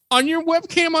iPhone on your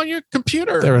webcam on your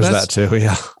computer? There is that too.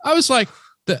 Yeah. I was like,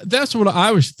 that's what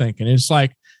I was thinking. It's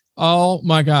like, oh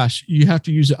my gosh, you have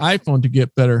to use the iPhone to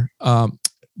get better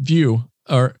view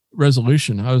or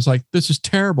resolution. I was like, this is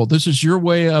terrible. This is your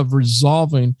way of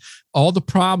resolving all the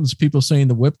problems people saying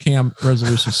the webcam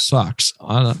resolution sucks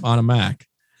on a Mac.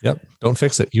 Yep. Don't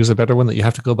fix it. Use a better one that you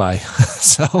have to go buy.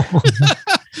 So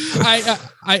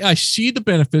I see the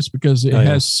benefits because it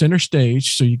has center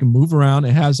stage, so you can move around.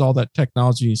 It has all that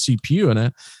technology and CPU in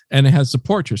it, and it has the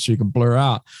portrait, so you can blur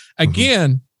out.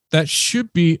 Again, that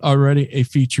should be already a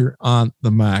feature on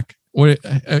the Mac.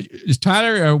 Is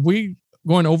Tyler, are we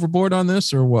going overboard on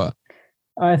this or what?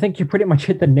 I think you pretty much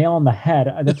hit the nail on the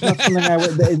head. That's not something I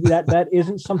would. That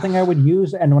isn't something I would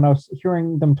use. And when I was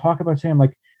hearing them talk about it, I'm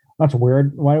like, that's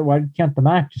weird. Why can't the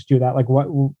Mac just do that? Like where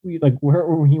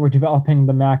when you were developing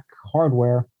the Mac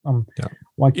hardware,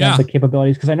 why can't the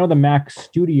capabilities? Because I know the Mac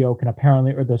Studio can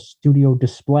apparently, or the Studio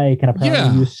Display can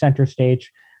apparently use center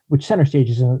stage, which center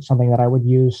stage isn't something that I would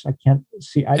use. I can't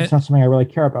see. It's not something I really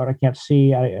care about. I can't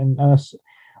see unless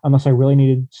I really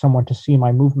needed someone to see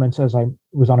my movements as I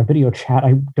was on a video chat.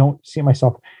 I don't see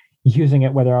myself using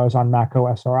it whether I was on Mac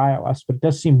OS or iOS. But it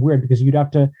does seem weird because you'd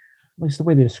have to, at least the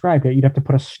way they described it, you'd have to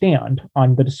put a stand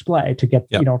on the display to get,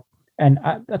 and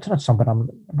that's not something I'm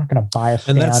not going to buy a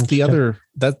stand. And that's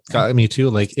that got me too.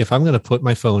 Like if I'm going to put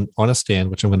my phone on a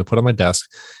stand, which I'm going to put on my desk,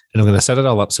 and I'm going to set it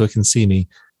all up so it can see me,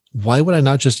 why would I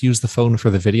not just use the phone for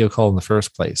the video call in the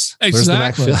first place?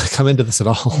 Exactly. Where's the Mac come into this at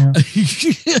all?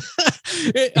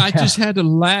 I just had to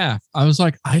laugh. I was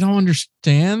like, I don't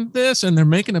understand this. And they're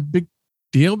making a big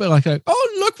deal, but like,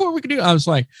 oh, look what we can do. I was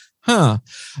like,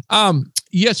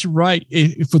 yes, you're right.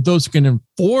 For those who can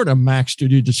afford a Mac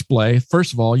Studio Display,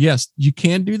 first of all, yes, you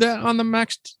can do that on the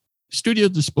Mac Studio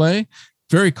Display.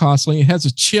 Very costly. It has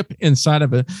a chip inside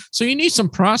of it. So you need some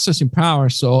processing power.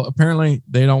 So apparently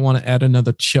they don't want to add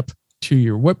another chip to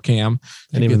your webcam.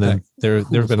 And even then, there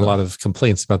have been a lot of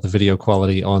complaints about the video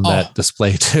quality on that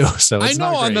display too. So it's I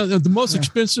know on the most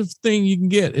expensive thing you can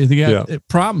get, they got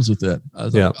problems with it. I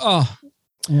was like, all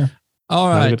right.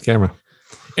 Not a good camera.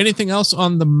 Anything else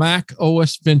on the Mac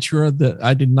OS Ventura that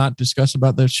I did not discuss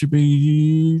about that should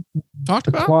be talked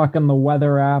about? The clock and the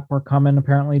weather app are coming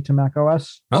apparently to Mac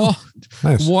OS. Oh,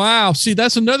 nice. Wow. See,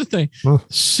 that's another thing.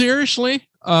 Seriously?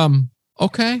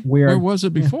 Okay. Weird. Where was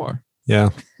it before?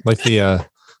 Yeah. Like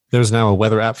there's now a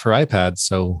weather app for iPad.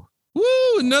 So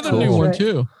another new one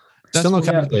too. That's still no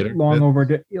calculator. Long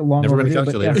overdue. Never been a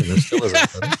calculator. There still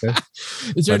isn't. Okay.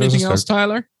 Is there anything else,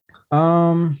 Tyler?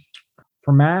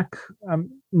 For Mac,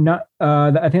 not.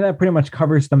 I think that pretty much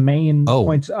covers the main Oh.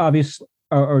 points. Obviously,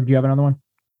 or do you have another one?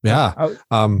 Yeah.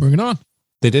 Bring it on.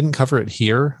 They didn't cover it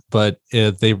here, but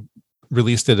they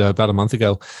released it about a month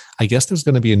ago. I guess there's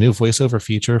going to be a new voiceover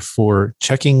feature for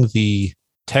checking the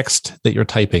text that you're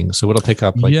typing. So it'll pick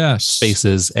up like Yes.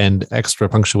 spaces and extra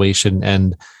punctuation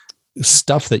and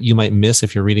stuff that you might miss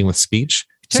if you're reading with speech.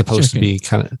 Text Supposed checking. to be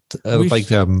kind of like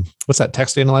what's that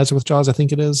text analyzer with JAWS? I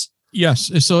think it is.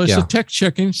 Yes. So it's Yeah. a text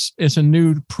checking. It's a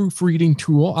new proofreading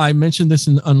tool. I mentioned this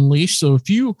in Unleash. So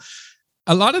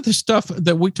a lot of the stuff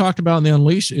that we talked about in the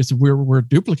Unleash is we're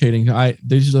duplicating.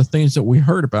 These are the things that we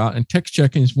heard about, and text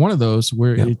checking is one of those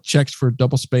where it checks for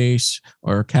double space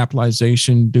or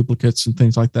capitalization, duplicates, and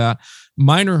things like that.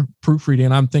 Minor proofreading.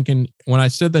 And I'm thinking when I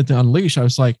said that to Unleash, I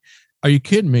was like, "Are you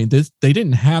kidding me? They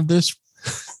didn't have this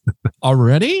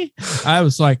already?" I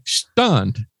was like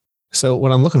stunned. So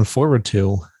what I'm looking forward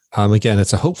to, again,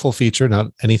 it's a hopeful feature,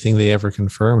 not anything they ever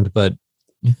confirmed, but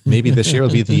maybe this year will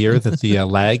be the year that the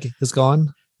lag is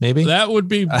gone. Maybe That would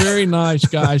be very nice,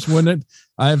 guys, wouldn't it?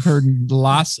 I've heard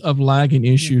lots of lagging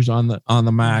issues on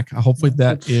the Mac. Hopefully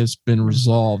that has been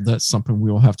resolved. That's something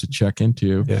we will have to check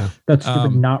into. Yeah, That's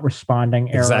stupid not responding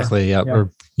error. exactly. Yeah. Yeah.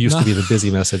 Or used to be the busy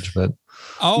message, but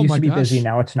Oh Used my to be gosh. busy,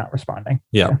 now it's not responding.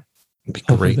 yeah, it'd be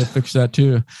Hopefully great. they fix that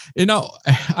too.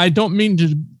 I don't mean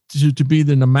to be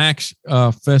the Mac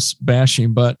Fest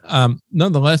bashing, but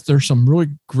nonetheless, there's some really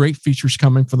great features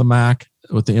coming for the Mac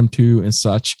with the M2 and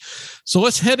such. So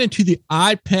let's head into the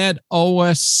iPad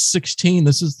OS 16.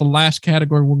 This is the last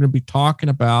category we're going to be talking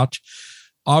about.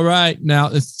 All right. Now,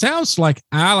 it sounds like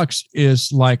Alex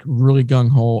is like really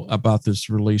gung-ho about this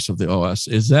release of the OS.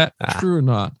 Is that true or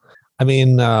not? I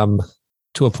mean,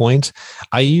 to a point,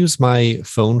 I use my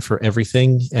phone for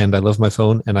everything and I love my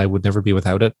phone and I would never be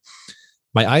without it.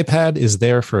 My iPad is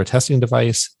there for a testing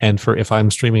device and for if I'm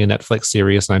streaming a Netflix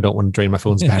series and I don't want to drain my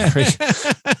phone's battery.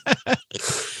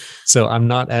 So I'm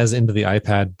not as into the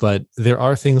iPad, but there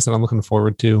are things that I'm looking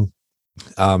forward to.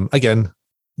 Again,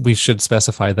 we should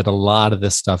specify that a lot of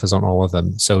this stuff is on all of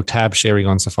them. So tab sharing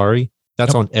on Safari,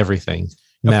 that's on everything.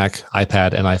 Mac,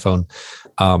 iPad, and iPhone.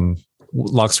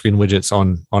 Lock screen widgets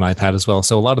on iPad as well.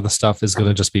 So a lot of the stuff is going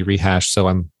to just be rehashed. So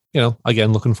I'm,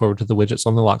 again, looking forward to the widgets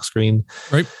on the lock screen.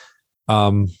 Right.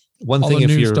 One All thing, the if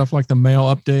new you're stuff like the mail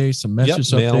updates, the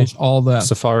message updates, all that.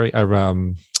 Safari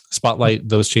or Spotlight,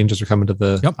 those changes are coming to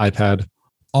the iPad.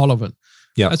 All of it.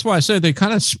 Yeah. That's why I say they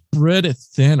kind of spread it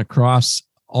thin across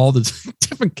all the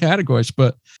different categories.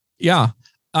 But yeah,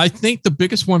 I think the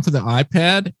biggest one for the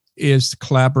iPad is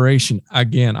collaboration.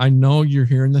 Again, I know you're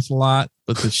hearing this a lot,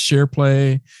 but the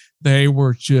SharePlay, they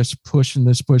were just pushing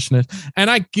this.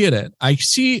 And I get it. I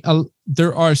see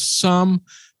there are a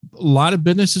lot of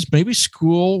businesses, maybe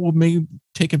school will maybe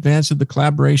take advantage of the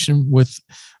collaboration with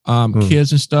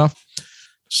kids and stuff.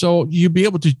 So you'll be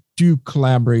able to do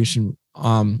collaboration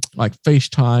like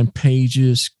FaceTime,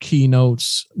 Pages,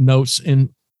 Keynotes, Notes, and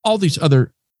all these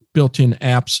other built-in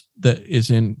apps that is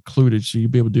included. So you'll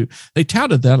be able to do, they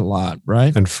touted that a lot,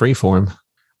 right? And Freeform.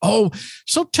 Oh,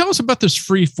 so tell us about this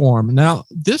Freeform. Now,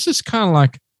 this is kind of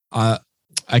like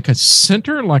a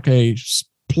center, like a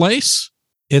place.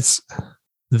 It's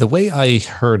the way I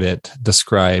heard it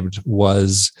described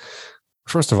was,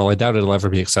 first of all, I doubt it'll ever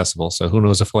be accessible. So who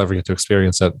knows if we'll ever get to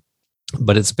experience it.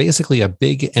 But it's basically a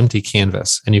big empty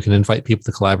canvas and you can invite people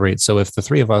to collaborate. So if the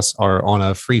three of us are on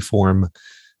a Freeform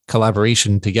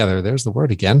collaboration together, there's the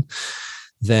word again,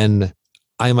 then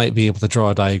I might be able to draw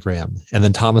a diagram and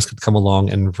then Thomas could come along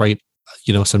and write,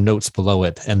 some notes below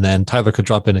it. And then Tyler could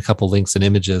drop in a couple links and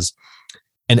images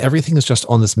and everything is just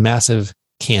on this massive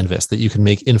canvas that you can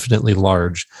make infinitely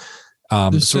large.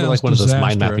 Sort of like one of those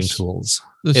mind mapping tools.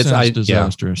 This sounds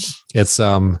disastrous. It's,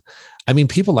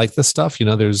 people like this stuff.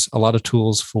 There's a lot of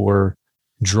tools for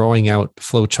drawing out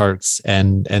flowcharts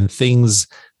and things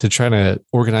to try to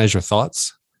organize your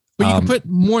thoughts. But you can put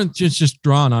more than just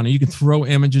drawing on it. You can throw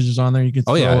images on there. You can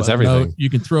throw it's everything. Note. You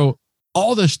can throw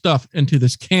all this stuff into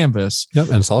this canvas. Yep,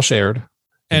 and it's all shared.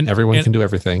 And everyone can do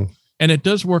everything. And it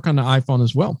does work on the iPhone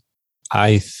as well.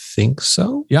 I think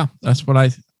so. Yeah, that's what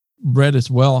I read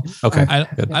as well. Okay, I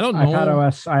don't know.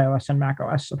 iPadOS, iOS, and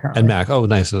macOS apparently. And Mac. Oh,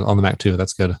 nice. On the Mac too.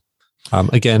 That's good.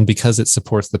 Again, because it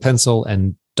supports the pencil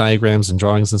and diagrams and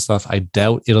drawings and stuff, I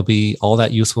doubt it'll be all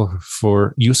that useful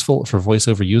for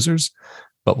voiceover users.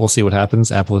 But we'll see what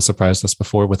happens. Apple has surprised us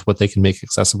before with what they can make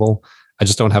accessible. I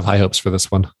just don't have high hopes for this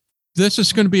one. This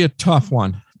is going to be a tough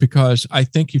one because I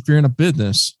think if you're in a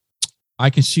business,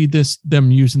 I can see them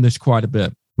using this quite a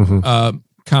bit. Mm-hmm.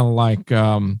 Kind of like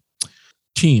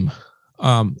Teams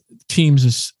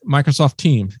is Microsoft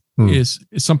Teams. is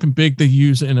something big they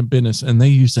use in a business, and they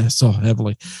use that so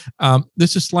heavily.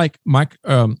 This is like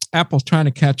Apple's trying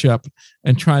to catch up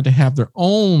and trying to have their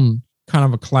own kind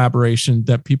of a collaboration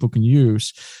that people can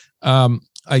use.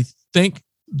 I think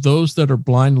those that are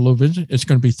blind and low vision, it's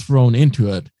going to be thrown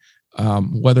into it.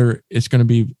 Whether it's going to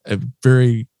be a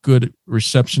very good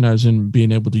reception as in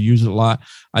being able to use it a lot.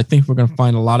 I think we're going to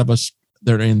find a lot of us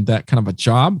that are in that kind of a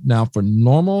job. Now, for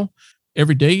normal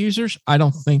everyday users, I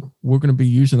don't think we're going to be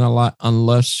using that a lot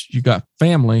unless you got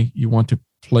family you want to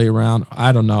play around.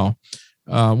 I don't know.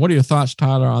 What are your thoughts,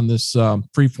 Tyler, on this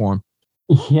Freeform?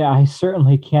 Yeah, I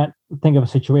certainly can't think of a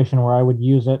situation where I would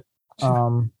use it.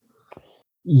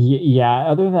 Yeah,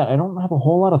 other than that, I don't have a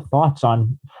whole lot of thoughts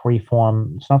on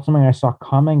Freeform. It's not something I saw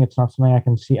coming. It's not something I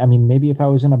can see. I mean, maybe if I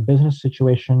was in a business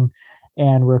situation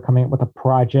and we're coming up with a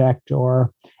project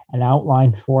or an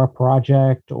outline for a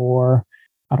project, or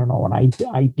I don't know,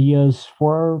 ideas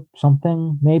for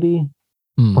something, maybe,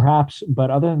 perhaps. But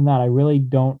other than that, I really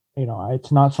don't,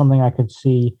 it's not something I could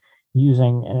see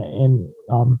using in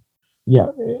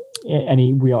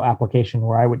any real application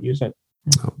where I would use it.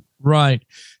 Right.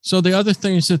 So the other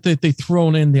thing is that they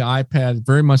thrown in the iPad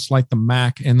very much like the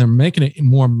Mac, and they're making it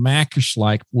more Mac-ish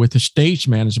like with the stage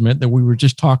management that we were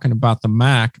just talking about, the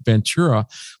Mac Ventura.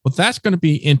 Well, that's going to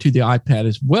be into the iPad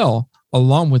as well,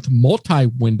 along with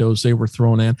multi-windows they were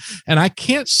thrown in. And I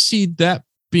can't see that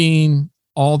being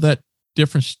all that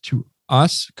difference to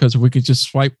us, because we could just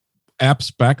swipe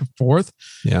apps back and forth.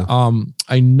 Yeah.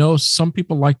 I know some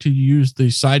people like to use the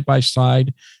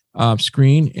side-by-side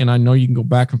screen, and I know you can go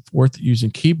back and forth using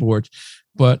keyboards,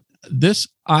 but this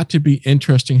ought to be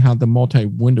interesting how the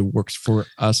multi-window works for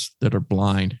us that are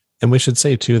blind. And we should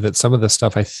say too that some of the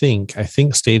stuff I think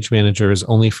Stage Manager is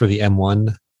only for the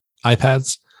M1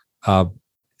 iPads,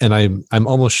 and I'm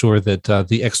almost sure that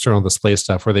the external display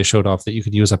stuff where they showed off that you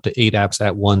could use up to 8 apps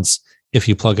at once if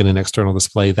you plug in an external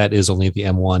display, that is only the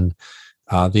M1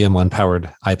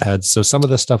 powered iPads. So some of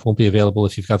this stuff won't be available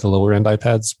if you've got the lower end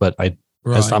iPads, but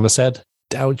as Thomas said,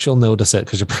 doubt you'll notice it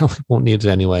because you probably won't need it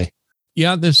anyway.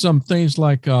 Yeah, there's some things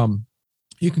like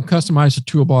you can customize the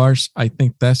toolbars. I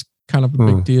think that's kind of a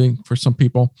big deal for some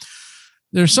people.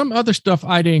 There's some other stuff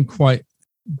I didn't quite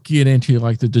get into,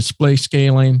 like the display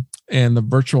scaling and the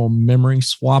virtual memory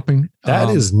swapping. That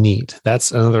is neat.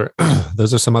 That's another,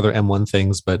 those are some other M1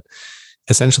 things, but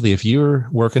essentially if you're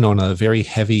working on a very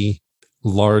heavy,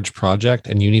 large project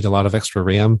and you need a lot of extra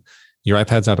RAM, your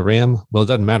iPad's out of RAM. Well, it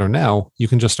doesn't matter now. You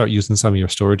can just start using some of your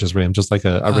storage as RAM, just like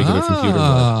a regular computer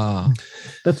would.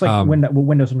 That's like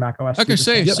Windows and Mac OS. I can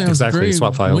say it sounds exactly. very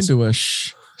Swap files.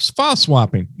 Windows-ish. File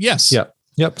swapping. Yes.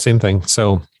 Yep. Same thing.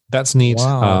 So that's neat.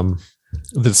 Wow.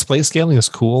 The display scaling is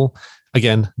cool.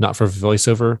 Again, not for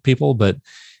voiceover people, but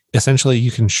essentially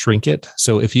you can shrink it.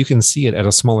 So if you can see it at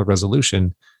a smaller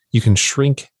resolution, you can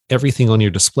shrink everything on your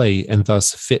display and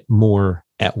thus fit more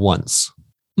at once.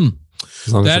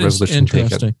 As long as the resolution is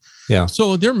interesting. Yeah.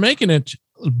 So they're making it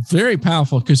very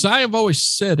powerful, because I have always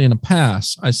said in the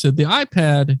past, I said the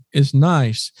iPad is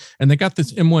nice and they got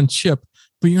this M1 chip,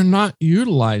 but you're not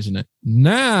utilizing it.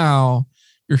 Now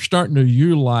you're starting to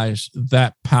utilize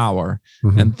that power.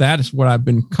 And that is what I've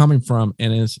been coming from.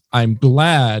 And I'm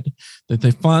glad that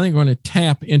they're finally going to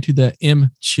tap into the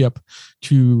M chip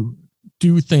to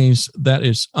do things that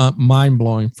is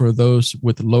mind-blowing for those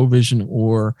with low vision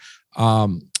or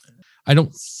I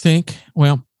don't think,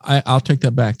 I'll take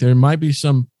that back. There might be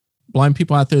some blind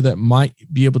people out there that might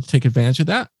be able to take advantage of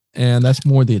that. And that's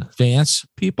more the advanced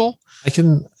people.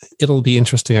 It'll be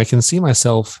interesting. I can see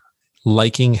myself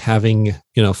liking having,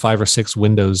 5 or 6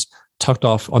 windows tucked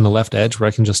off on the left edge where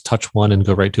I can just touch one and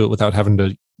go right to it without having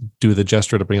to do the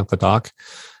gesture to bring up the dock.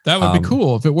 That would be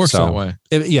cool if it works that way.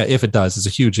 If it does. It's a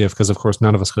huge if, because of course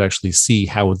none of us could actually see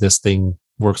how this thing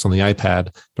works on the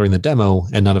iPad during the demo,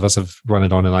 and none of us have run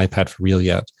it on an iPad for real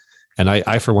yet. And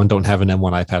I for one, don't have an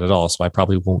M1 iPad at all, so I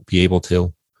probably won't be able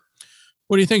to.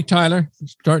 What do you think, Tyler?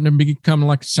 It's starting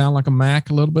to sound like a Mac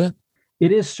a little bit?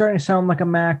 It is starting to sound like a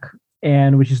Mac,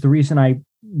 and which is the reason I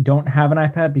don't have an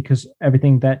iPad, because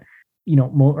everything that,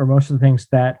 or most of the things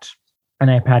that an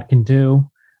iPad can do,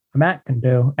 a Mac can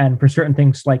do. And for certain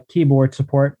things like keyboard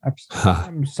support, I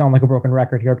sound like a broken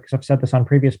record here because I've said this on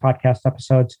previous podcast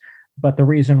episodes, but the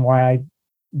reason why I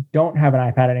don't have an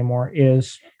iPad anymore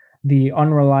is the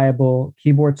unreliable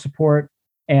keyboard support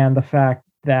and the fact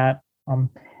that,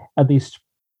 at least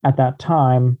at that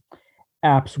time,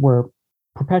 apps were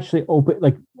perpetually open,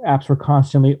 like apps were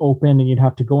constantly open, and you'd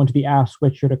have to go into the app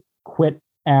switcher to quit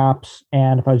apps.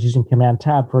 And if I was using Command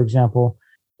Tab, for example,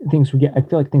 I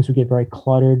feel like things would get very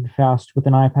cluttered fast with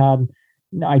an iPad.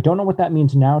 Now, I don't know what that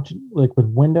means now to like with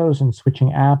Windows and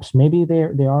switching apps. Maybe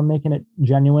they are making it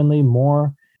genuinely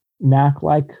more Mac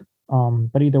like.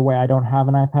 But either way, I don't have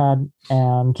an iPad,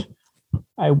 and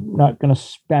I'm not going to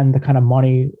spend the kind of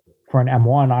money for an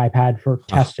M1 iPad for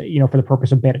testing, for the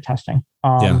purpose of beta testing.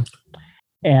 Yeah.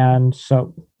 And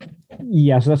so,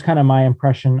 yeah, so that's kind of my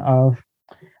impression of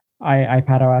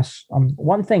iPad OS.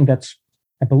 One thing that's,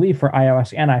 I believe, for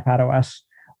iOS and iPad OS,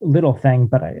 little thing,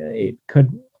 but it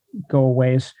could go a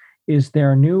ways, is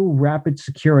their new rapid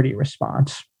security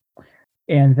response.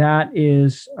 And that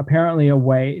is apparently a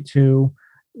way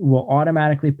will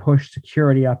automatically push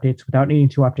security updates without needing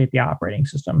to update the operating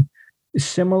system,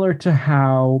 similar to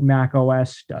how Mac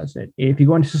OS does it. If you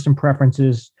go into system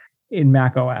preferences in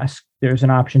Mac OS, there's an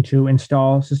option to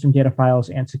install system data files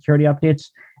and security updates.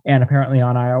 And apparently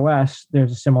on iOS,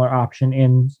 there's a similar option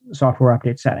in software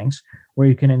update settings where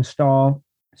you can install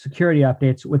security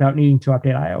updates without needing to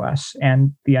update iOS.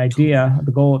 And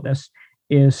the goal of this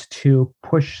is to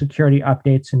push security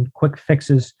updates and quick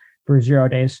fixes for 0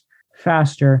 days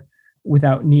faster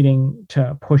without needing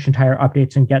to push entire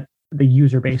updates and get the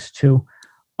user base to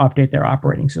update their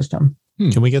operating system.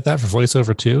 Can we get that for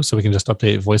VoiceOver too? So we can just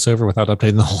update VoiceOver without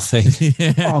updating the whole thing?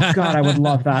 Oh God, I would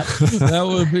love that. That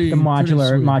would be the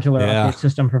modular update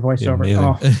system for VoiceOver.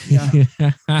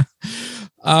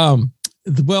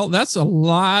 Well, that's a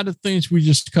lot of things we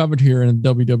just covered here in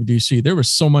WWDC. There was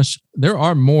so much. There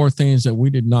are more things that we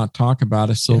did not talk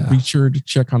about. So be sure to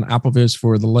check on AppleVis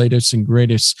for the latest and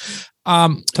greatest.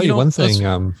 Tell you one thing.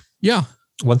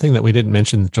 One thing that we didn't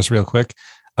mention, just real quick.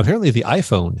 Apparently, the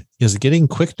iPhone is getting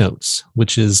Quick Notes,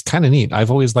 which is kind of neat. I've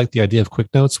always liked the idea of Quick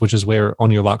Notes, which is where on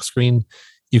your lock screen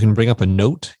you can bring up a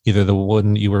note, either the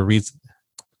one you were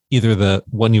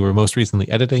most recently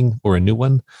editing or a new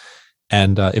one.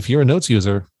 And if you're a Notes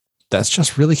user, that's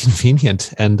just really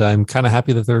convenient. And I'm kind of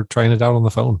happy that they're trying it out on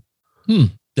the phone.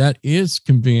 That is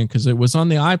convenient because it was on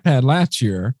the iPad last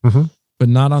year, but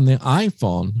not on the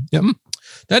iPhone. Yep.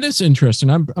 That is interesting.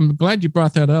 I'm glad you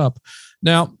brought that up.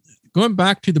 Now, going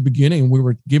back to the beginning, we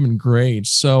were giving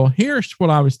grades. So here's what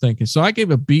I was thinking. So I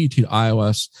gave a B to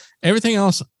iOS. Everything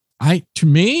else, I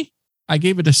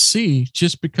gave it a C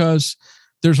just because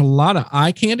there's a lot of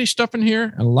eye candy stuff in here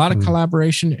and a lot of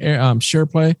collaboration,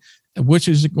 SharePlay, which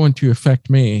is going to affect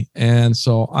me. And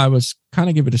so I was kind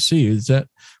of give it a C.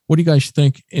 What do you guys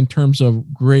think in terms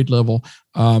of grade level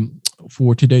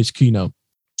for today's keynote?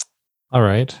 All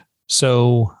right.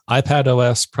 So iPad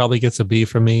OS probably gets a B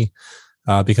from me.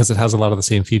 Because it has a lot of the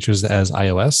same features as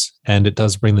iOS, and it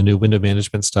does bring the new window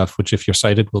management stuff, which if you're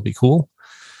sighted will be cool.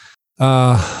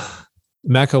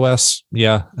 Mac OS,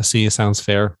 a C sounds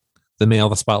fair. The Mail,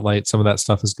 the Spotlight, some of that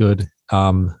stuff is good.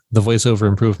 The VoiceOver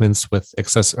improvements with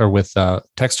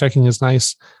text checking is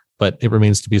nice, but it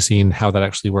remains to be seen how that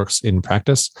actually works in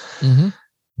practice.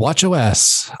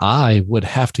 WatchOS, I would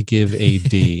have to give a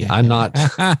D. I'm not.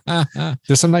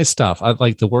 There's some nice stuff. I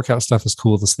like the workout stuff is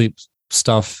cool. The sleep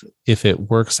stuff, if it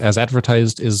works as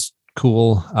advertised, is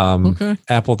cool.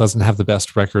 Apple doesn't have the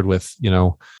best record with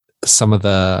some of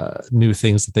the new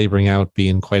things that they bring out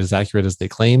being quite as accurate as they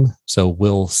claim, so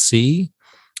we'll see.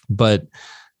 But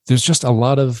there's just a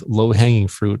lot of low-hanging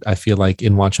fruit, I feel like,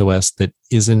 in watchOS that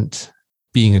isn't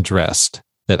being addressed,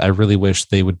 that I really wish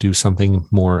they would do something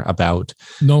more about.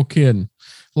 No kidding.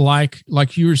 Like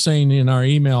you were saying in our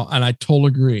email, and I totally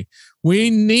agree, we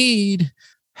need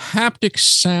haptic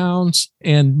sounds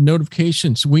and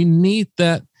notifications. We need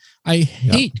that. I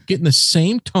hate getting the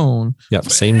same tone.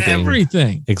 Same thing.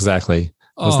 Everything. Exactly.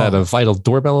 Was that a vital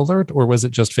doorbell alert, or was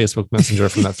it just Facebook Messenger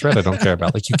from that thread I don't care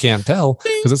about? Like, you can't tell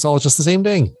because it's all just the same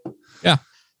ding. Yeah.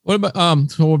 What about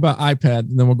what about iPad?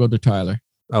 And then we'll go to Tyler.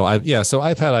 So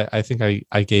iPad, I think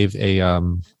I gave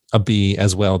a B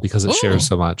as well because it shares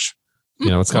so much.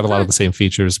 It's got a lot of the same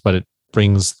features, but it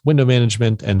brings window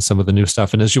management and some of the new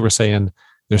stuff. And as you were saying,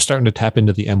 they're starting to tap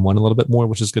into the M1 a little bit more,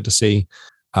 which is good to see.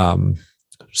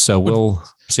 So we'll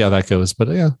see how that goes. But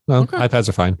iPads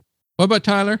are fine. What about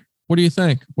Tyler? What do you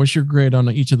think? What's your grade on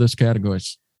each of those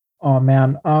categories? Oh,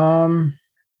 man.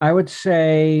 I would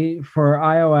say for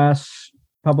iOS,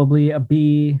 probably a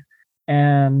B,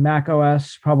 and Mac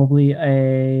OS, probably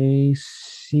a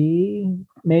C.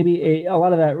 Maybe a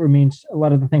lot of that remains, a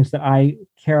lot of the things that I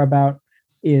care about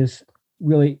is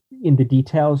really in the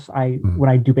details. When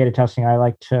I do beta testing, I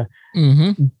like to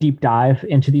deep dive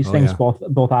into these things, both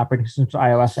operating systems,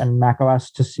 iOS and Mac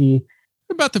OS, to see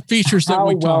about the features that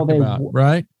we talked about,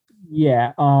 right?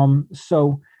 Yeah.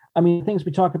 So I mean, things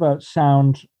we talked about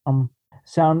sound.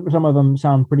 Some of them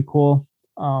sound pretty cool.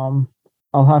 I'll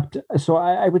have to. So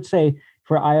I would say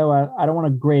for iOS, I don't want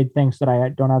to grade things that I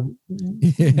don't have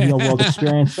real world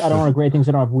experience. I don't want to grade things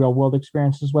I don't have real world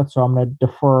experiences with. So I'm going to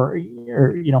defer,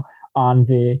 on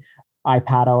the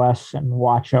iPad OS and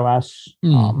Watch OS.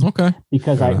 Okay.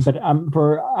 Because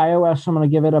for iOS, I'm going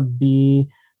to give it a B.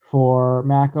 For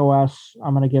Mac OS,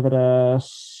 I'm going to give it a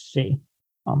C.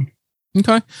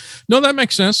 Okay. No, that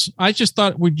makes sense. I just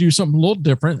thought we'd do something a little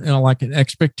different, like an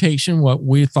expectation, what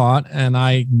we thought. And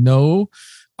I know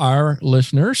our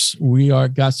listeners,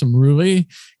 got some really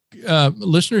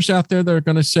listeners out there that are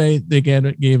going to say they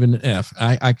gave an F.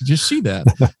 I could just see that.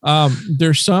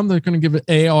 There's some that are going to give it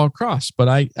A all across, but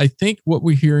I think what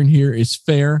we're hearing here is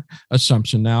fair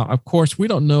assumption. Now, of course, we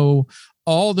don't know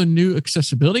all the new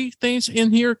accessibility things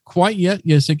in here quite yet.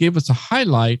 Yes, they gave us a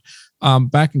highlight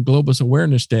back in Globus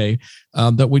Awareness Day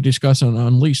that we discussed on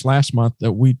Unleashed last month,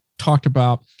 that we talked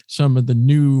about some of the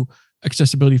new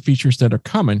accessibility features that are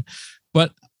coming.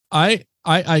 But I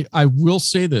will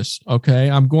say this,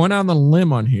 okay? I'm going out on the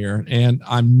limb on here, and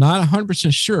I'm not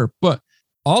 100% sure, but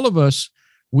all of us,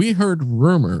 we heard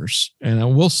rumors,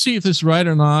 and we'll see if this is right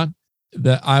or not,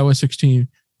 that iOS 16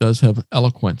 does have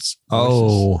eloquence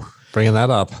voices. Bringing that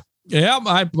up. Yeah,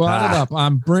 I brought it up.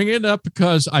 I'm bringing it up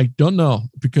because I don't know,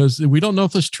 because we don't know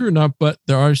if it's true or not, but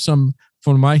there are some,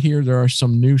 from my here, there are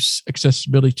some new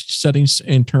accessibility settings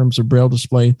in terms of Braille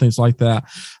display and things like that.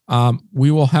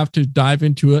 We will have to dive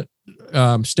into it.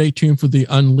 Stay tuned for the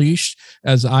Unleashed,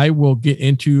 as I will get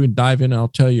into and dive in. And I'll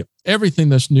tell you everything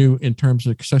that's new in terms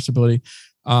of accessibility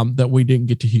that we didn't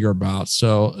get to hear about.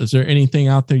 So is there anything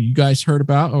out there you guys heard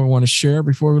about or want to share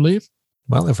before we leave?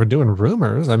 Well, if we're doing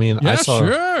rumors, I mean, yeah,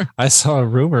 I saw a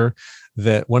rumor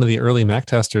that one of the early Mac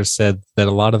testers said that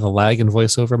a lot of the lag in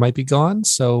VoiceOver might be gone.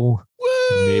 So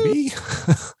maybe.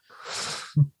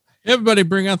 Everybody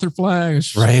bring out their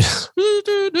flags. Right.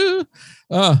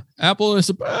 Apple is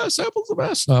the best. Apple's the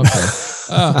best. Okay.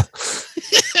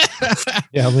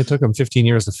 Yeah, it only took them 15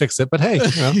 years to fix it, but hey,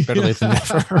 better late than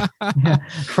never. Yeah.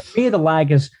 For me, the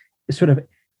lag is sort of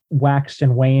waxed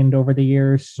and waned over the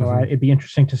years, so it'd be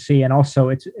interesting to see. And also,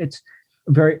 it's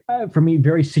very for me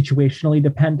very situationally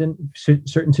dependent.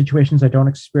 Certain situations I don't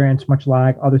experience much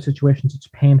lag. Other situations it's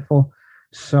painful.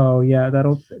 So yeah,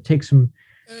 that'll take some.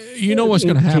 You know what's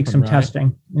going to happen? Take some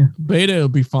testing. Yeah. Beta will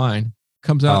be fine.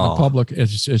 Comes out in the public,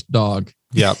 it's dog.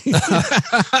 Yep.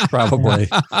 Probably.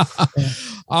 Yeah.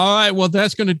 All right. Well,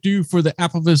 that's going to do for the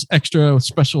AppleVis Extra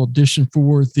Special Edition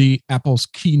for the Apple's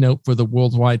keynote for the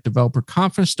Worldwide Developer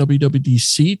Conference,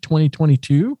 WWDC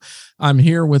 2022. I'm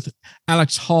here with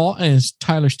Alex Hall and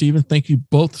Tyler Stevens. Thank you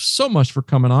both so much for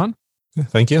coming on.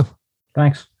 Thank you.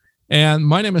 Thanks. And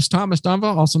my name is Thomas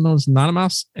Dunville, also known as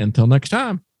Anonymous. Until next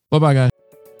time. Bye-bye, guys.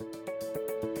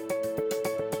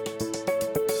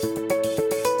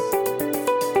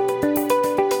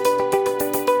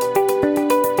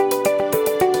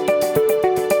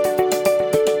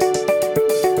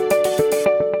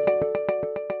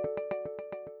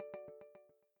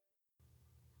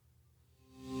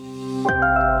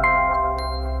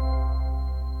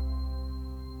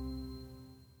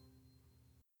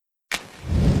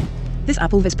 This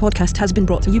AppleVis podcast has been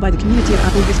brought to you by the community of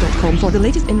applevis.com. For the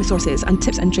latest in resources and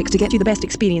tips and tricks to get you the best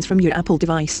experience from your Apple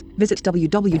device, visit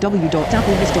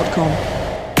www.applevis.com.